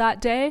happened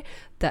that day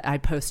that I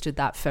posted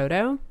that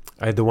photo.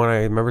 I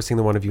remember seeing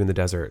the one of you in the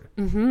desert.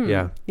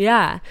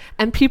 Yeah.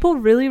 And people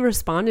really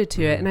responded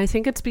to it. And I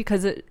think it's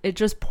because it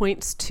just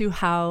points to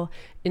how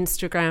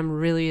Instagram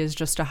really is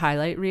just a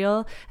highlight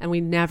reel, and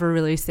we never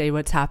really say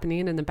what's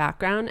happening in the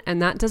background.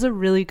 And that does a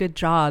really good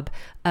job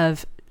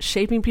of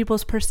shaping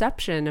people's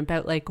perception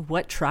about like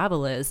what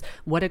travel is,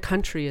 what a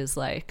country is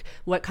like,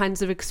 what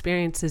kinds of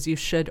experiences you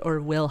should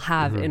or will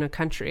have in a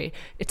country.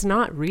 It's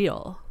not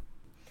real.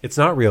 It's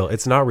not real.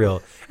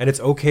 And it's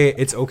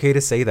okay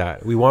to say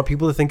that. We want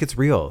people to think it's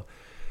real.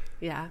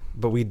 Yeah.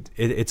 But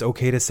it's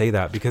okay to say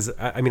that, because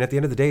I mean, at the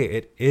end of the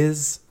day,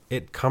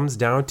 it comes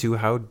down to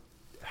how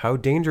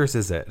dangerous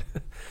is it?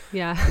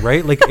 Yeah.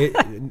 Right? Like,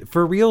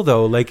 for real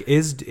though, like,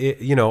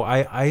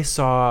 I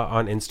saw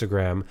on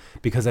Instagram,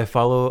 because I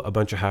follow a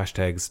bunch of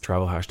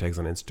travel hashtags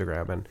on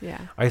Instagram, and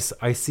I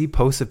see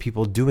posts of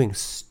people doing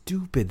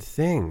stupid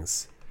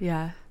things.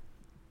 Yeah.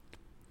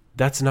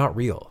 That's not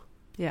real.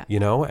 Yeah.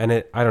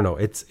 And I don't know.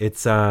 It's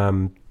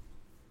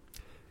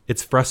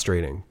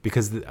frustrating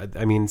because,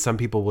 I mean, some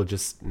people will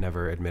just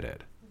never admit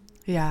it.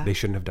 Yeah. They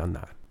shouldn't have done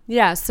that.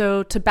 Yeah.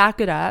 So to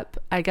back it up,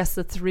 I guess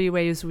the 3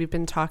 ways we've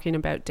been talking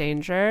about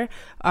danger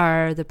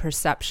are the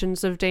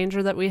perceptions of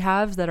danger that we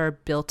have that are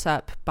built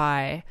up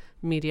by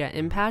media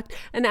impact.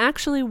 And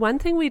actually, one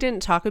thing we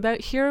didn't talk about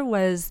here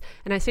was,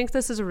 and I think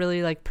this is a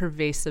really like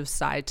pervasive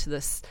side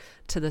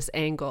to to this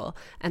angle,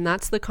 and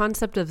that's the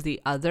concept of the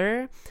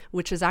other,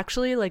 which is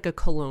actually like a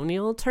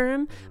colonial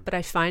term, but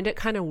I find it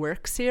kind of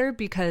works here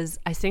because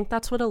I think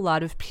that's what a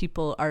lot of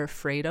people are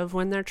afraid of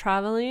when they're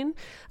traveling.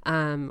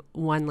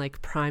 One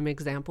like prime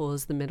example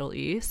is the Middle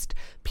East.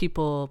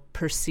 People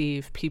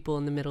perceive people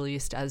in the Middle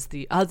East as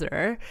the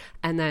other,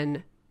 and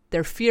then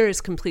their fear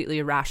is completely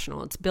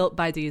irrational. It's built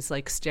by these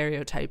like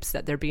stereotypes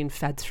that they're being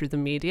fed through the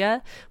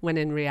media, when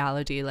in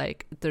reality,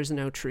 like there's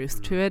no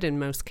truth to it in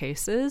most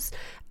cases.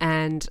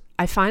 And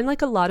I find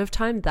like a lot of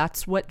time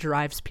that's what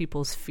drives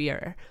people's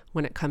fear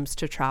when it comes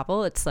to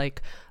travel. It's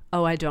like,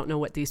 oh, I don't know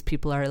what these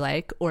people are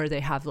like, or they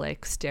have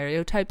like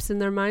stereotypes in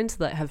their minds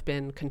that have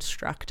been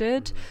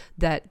constructed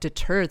that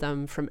deter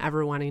them from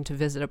ever wanting to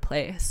visit a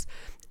place.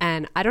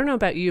 And I don't know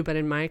about you, but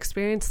in my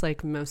experience,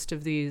 like most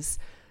of these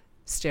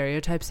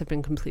stereotypes have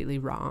been completely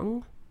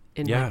wrong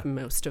in like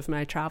most of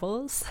my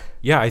travels.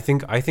 Yeah, I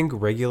think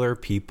regular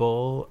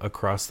people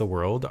across the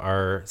world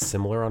are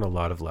similar on a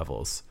lot of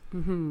levels.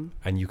 And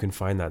you can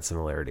find that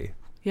similarity.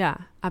 Yeah,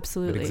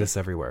 absolutely. It exists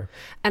everywhere.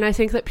 And I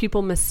think that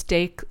people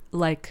mistake,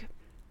 like,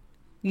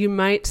 you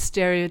might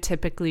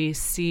stereotypically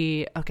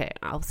see, okay,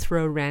 I'll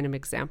throw a random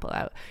example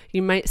out.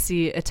 You might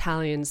see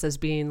Italians as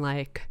being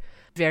like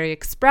very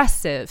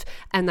expressive,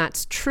 and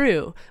that's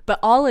true, but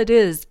all it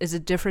is a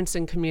difference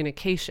in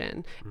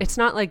communication. It's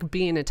not like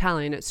being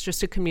Italian, it's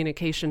just a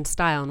communication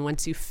style, and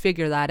once you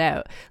figure that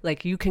out,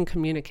 like you can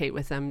communicate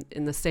with them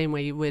in the same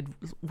way you would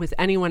with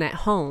anyone at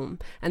home.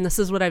 And this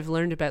is what I've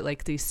learned about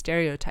like these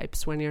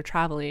stereotypes when you're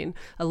traveling.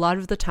 A lot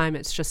of the time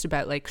it's just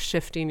about like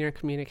shifting your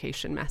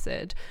communication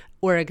method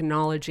or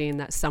acknowledging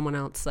that someone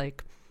else,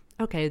 like,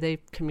 okay, they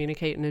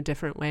communicate in a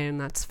different way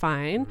and that's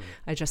fine.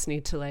 I just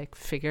need to like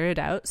figure it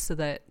out so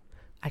that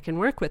I can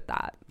work with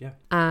that.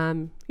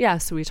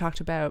 So we talked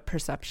about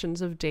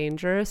perceptions of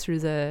danger through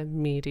the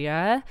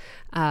media,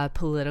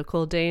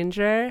 political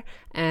danger,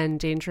 and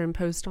danger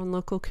imposed on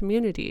local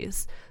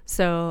communities.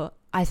 So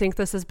I think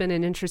this has been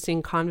an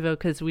interesting convo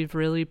because we've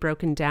really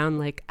broken down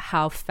like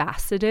how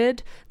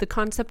faceted the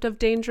concept of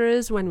danger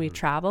is when we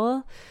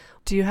travel.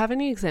 Do you have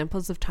any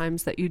examples of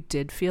times that you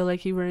did feel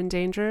like you were in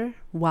danger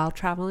while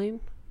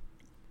traveling?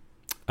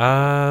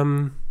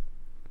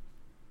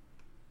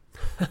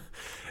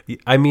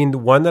 I mean, the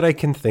one that I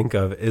can think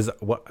of is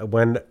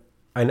when,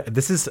 and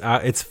this is,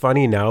 it's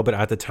funny now, but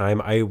at the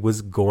time I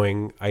was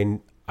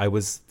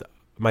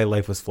my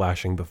life was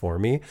flashing before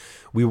me.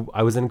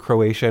 I was in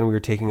Croatia and we were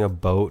taking a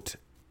boat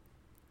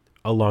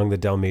along the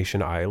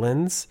Dalmatian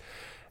Islands,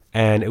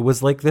 and it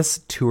was like this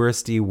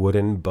touristy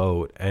wooden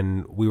boat,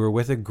 and we were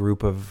with a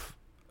group of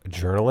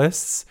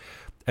journalists.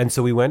 And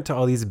so we went to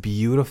all these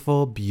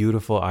beautiful,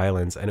 beautiful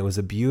islands, and it was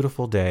a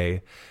beautiful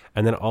day.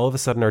 And then all of a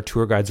sudden our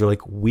tour guides were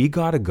like, we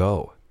gotta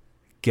go.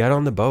 Get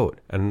on the boat.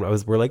 And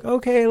we're like,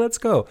 okay, let's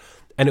go.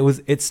 And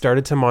it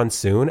started to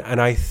monsoon,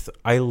 and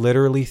I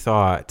literally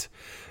thought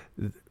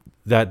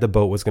that the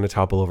boat was going to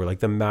topple over. Like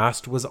the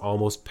mast was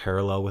almost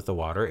parallel with the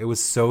water. It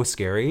was so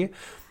scary.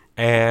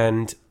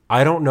 And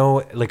I don't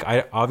know, like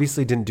I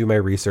obviously didn't do my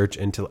research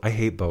until I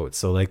hate boats.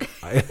 So like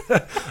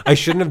I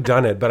shouldn't have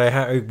done it, but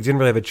I didn't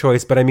really have a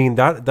choice. But I mean,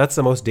 that's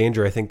the most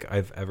danger I think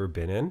I've ever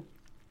been in.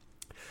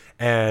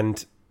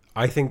 And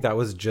I think that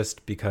was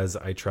just because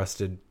I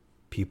trusted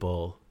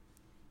people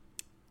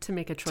to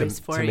make a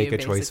choice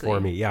choice for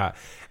me. Yeah.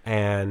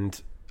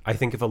 And I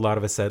think if a lot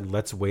of us said,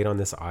 let's wait on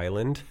this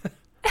island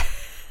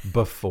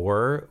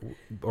before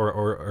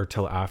or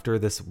till after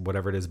this,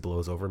 whatever it is,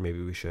 blows over,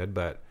 maybe we should.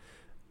 But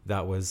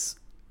that was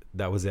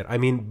it. I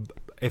mean,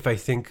 if I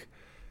think,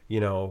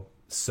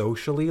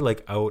 socially,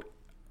 like out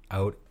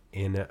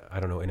in, I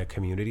don't know, in a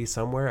community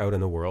somewhere out in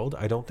the world,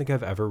 I don't think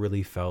I've ever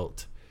really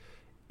felt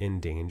in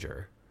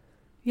danger.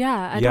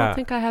 Yeah, I don't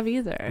think I have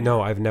either.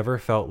 No, I've never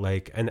felt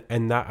like, and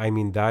that, I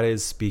mean, that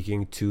is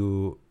speaking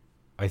to,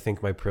 I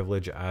think, my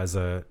privilege as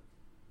a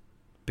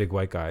big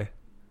white guy.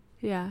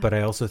 Yeah. But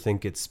I also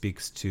think it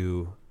speaks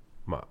to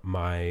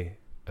my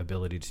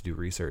ability to do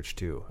research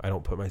too. I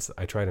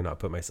try to not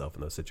put myself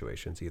in those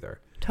situations either.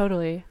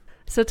 Totally.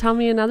 So tell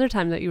me another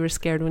time that you were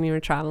scared when you were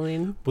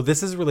traveling. Well,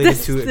 this is related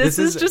to... This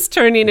is just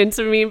turning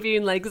into me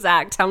being like,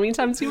 Zach, tell me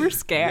times you were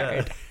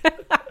scared. Yeah.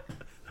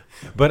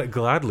 But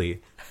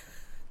gladly.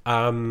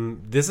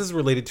 This is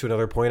related to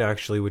another point,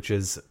 actually, which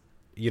is,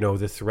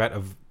 the threat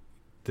of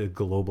the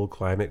global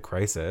climate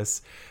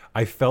crisis.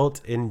 I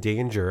felt in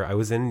danger. I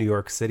was in New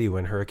York City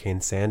when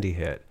Hurricane Sandy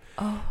hit.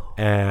 Oh.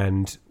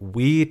 And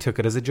we took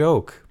it as a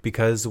joke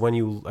because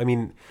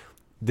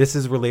this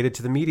is related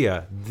to the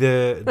media.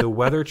 The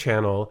Weather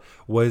Channel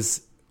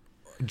was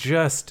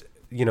just,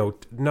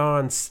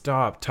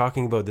 nonstop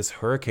talking about this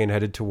hurricane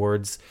headed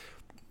towards,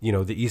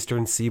 the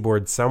eastern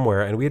seaboard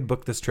somewhere. And we had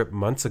booked this trip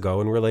months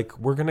ago, and we're like,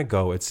 we're going to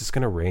go. It's just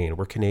going to rain.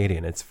 We're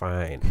Canadian. It's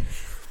fine.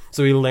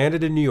 So we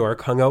landed in New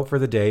York, hung out for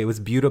the day. It was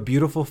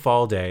beautiful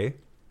fall day.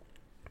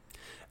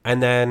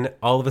 And then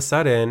all of a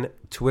sudden,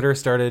 Twitter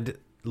started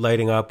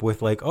lighting up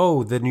with like,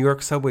 oh, the New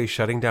York subway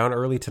shutting down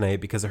early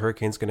tonight because a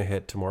hurricane's going to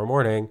hit tomorrow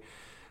morning.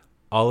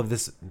 all of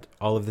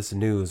this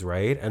news,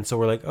 right? And so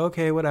we're like,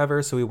 okay,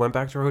 whatever. So we went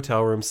back to our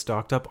hotel room,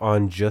 stocked up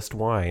on just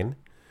wine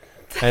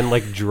and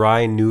like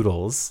dry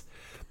noodles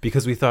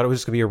because we thought it was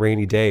just gonna be a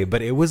rainy day,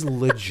 but it was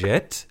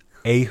legit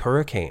a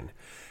hurricane.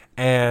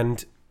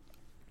 And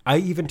I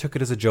even took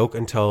it as a joke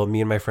until me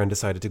and my friend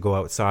decided to go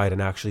outside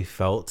and actually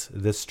felt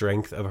the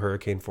strength of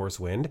hurricane force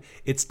wind.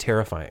 It's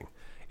terrifying.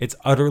 It's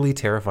utterly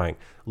terrifying.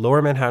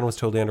 Lower Manhattan was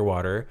totally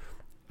underwater.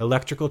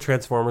 Electrical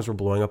transformers were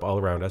blowing up all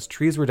around us.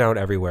 Trees were down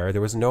everywhere.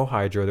 There was no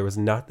hydro.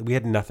 We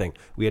had nothing.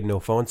 We had no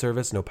phone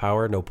service, no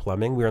power, no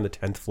plumbing. We were on the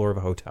 10th floor of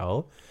a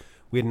hotel.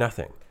 We had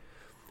nothing.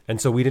 And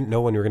so we didn't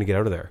know when we were going to get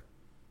out of there.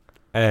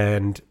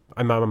 And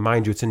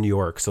mind you, it's in New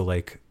York. So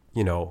like,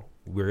 you know,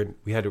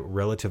 we had a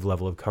relative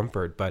level of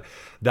comfort, but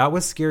that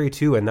was scary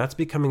too. And that's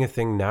becoming a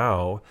thing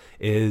now,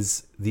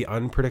 is the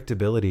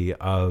unpredictability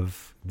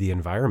of the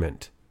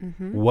environment.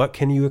 Mm-hmm. What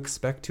can you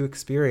expect to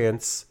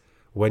experience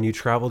when you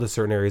travel to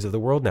certain areas of the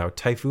world now?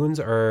 Typhoons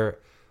are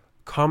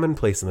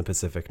commonplace in the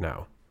Pacific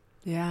now.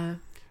 Yeah.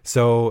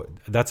 So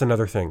that's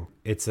another thing.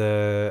 It's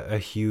a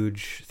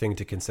huge thing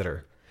to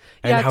consider.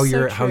 And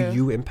Yeah, how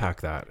you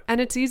impact that. And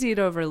it's easy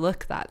to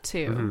overlook that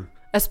too. Mm-hmm.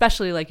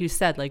 Especially like you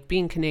said, like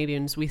being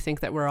Canadians, we think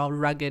that we're all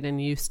rugged and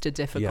used to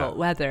difficult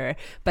weather.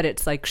 But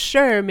it's like,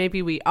 sure,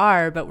 maybe we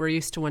are, but we're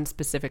used to one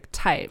specific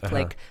type. Uh-huh.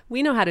 Like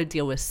we know how to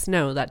deal with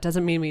snow. That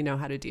doesn't mean we know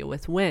how to deal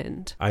with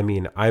wind. I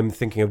mean, I'm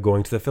thinking of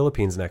going to the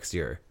Philippines next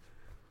year.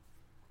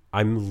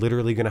 I'm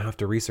literally going to have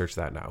to research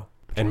that now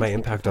and my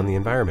impact on the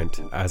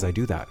environment as I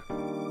do that.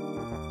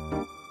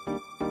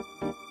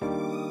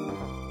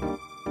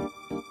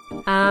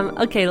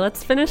 Okay,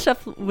 let's finish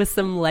up with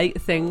some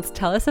light things.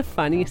 Tell us a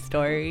funny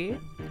story.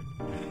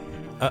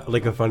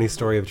 Like a funny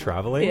story of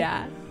traveling?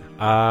 Yeah.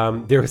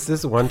 There was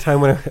this one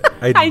time when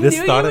I knew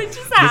you would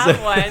just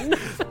have one.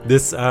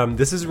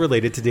 This is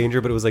related to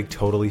danger, but it was like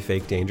totally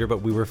fake danger.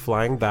 But we were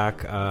flying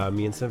back.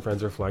 Me and some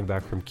friends were flying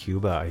back from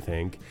Cuba, I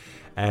think,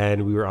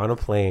 and we were on a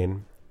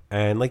plane.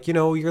 And like, you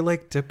know, you're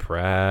like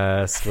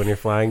depressed when you're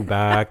flying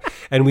back.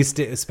 And we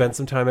spent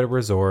some time at a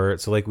resort,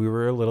 so like we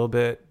were a little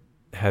bit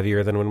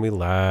heavier than when we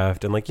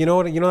left. And like, you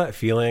know that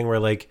feeling where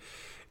like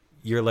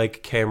you're like,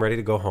 okay, I'm ready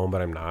to go home,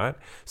 but I'm not.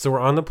 So we're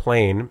on the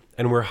plane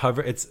and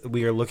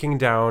we are looking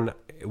down.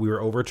 We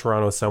were over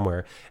Toronto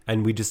somewhere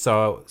and we just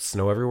saw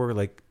snow everywhere. We're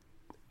like,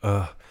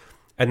 ugh.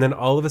 And then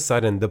all of a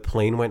sudden the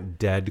plane went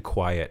dead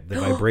quiet. The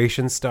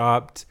vibration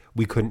stopped.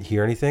 We couldn't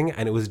hear anything.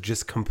 And it was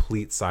just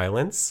complete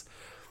silence.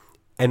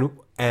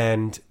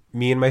 And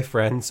me and my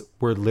friends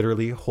were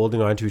literally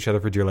holding on to each other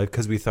for dear life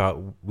because we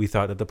thought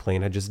that the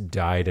plane had just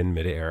died in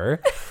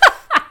midair.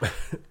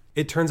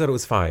 It turns out it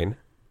was fine.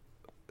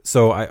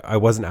 So I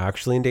wasn't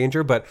actually in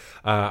danger, but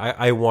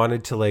I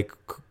wanted to like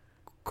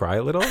cry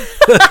a little.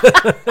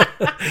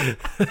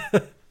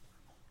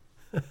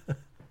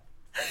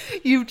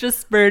 You've just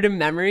spurred a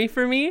memory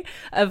for me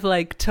of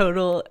like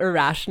total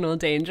irrational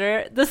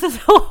danger. This is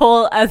a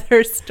whole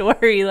other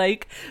story,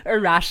 like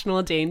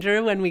irrational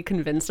danger when we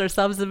convince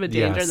ourselves of a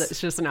danger that's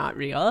just not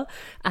real.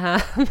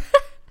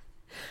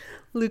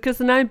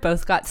 Lucas and I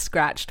both got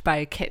scratched by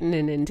a kitten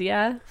in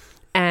India.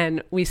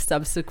 And we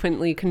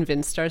subsequently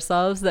convinced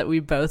ourselves that we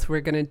both were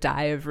going to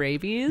die of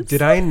rabies.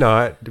 Did I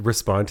not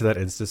respond to that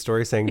Insta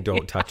story saying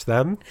don't touch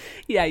them?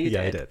 Yeah, you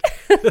did.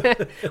 Yeah, I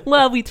did.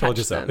 Well, we Told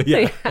you touched so. them.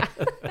 Yeah.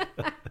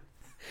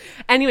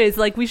 Anyways,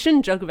 like we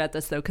shouldn't joke about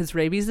this though, because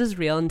rabies is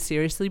real. And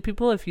seriously,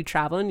 people, if you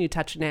travel and you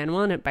touch an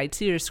animal and it bites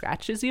you or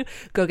scratches you,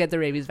 go get the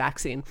rabies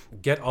vaccine.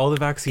 Get all the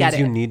vaccines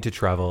you need to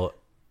travel,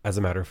 as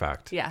a matter of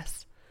fact.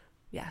 Yes.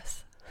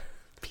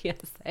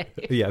 PSA.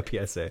 Yeah,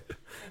 PSA.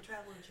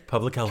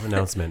 Public health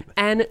announcement.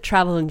 And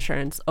travel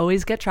insurance.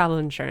 Always get travel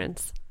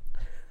insurance.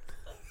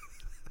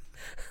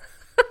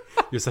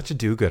 You're such a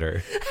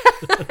do-gooder.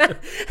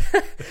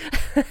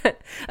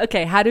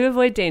 Okay, how to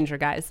avoid danger,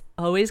 guys.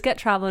 Always get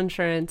travel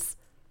insurance.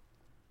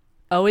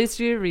 Always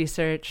do your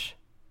research.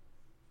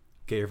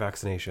 Get your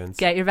vaccinations.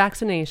 Get your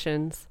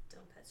vaccinations.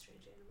 Don't pet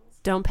strange animals.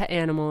 Don't pet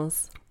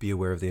animals. Be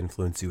aware of the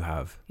influence you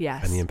have.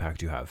 Yes. And the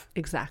impact you have.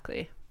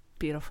 Exactly.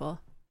 Beautiful.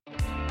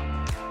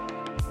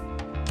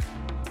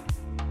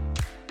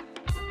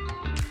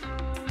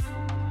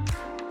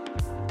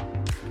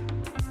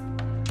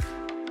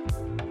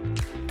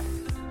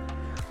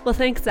 Well,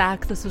 thanks,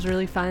 Zach. This was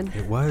really fun.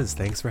 It was.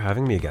 Thanks for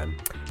having me again.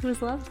 It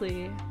was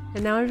lovely.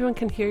 And now everyone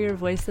can hear your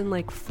voice in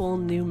like full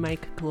new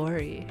mic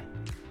glory.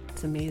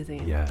 It's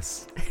amazing.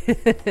 Yes.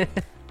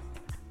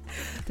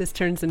 This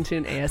turns into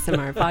an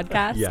ASMR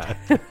podcast. Yeah.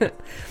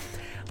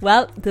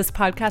 Well, this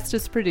podcast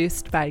is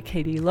produced by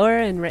Katie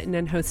Laura and written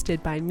and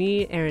hosted by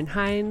me, Erin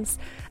Hines.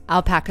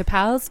 Alpaca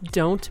Pals,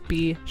 don't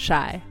be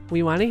shy.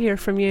 We want to hear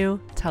from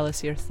you. Tell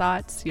us your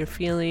thoughts, your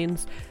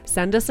feelings.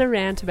 Send us a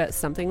rant about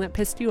something that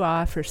pissed you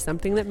off or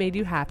something that made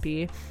you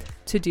happy.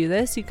 To do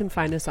this, you can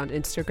find us on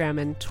Instagram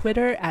and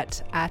Twitter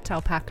at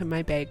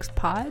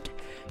alpacamybagspod.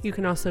 You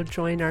can also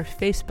join our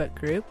Facebook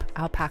group,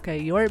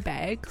 Alpaca Your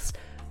Bags,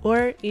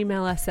 or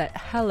email us at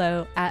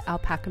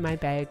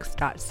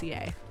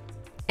hello@alpacamybags.ca.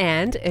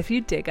 And if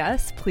you dig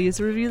us, please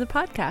review the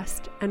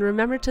podcast and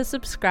remember to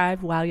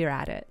subscribe while you're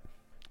at it.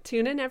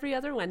 Tune in every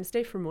other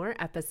Wednesday for more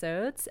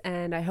episodes,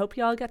 and I hope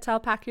you all get to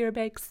alpaca your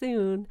bags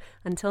soon.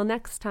 Until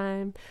next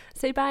time,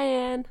 say bye,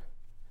 Anne.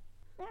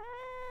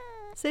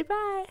 Say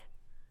bye.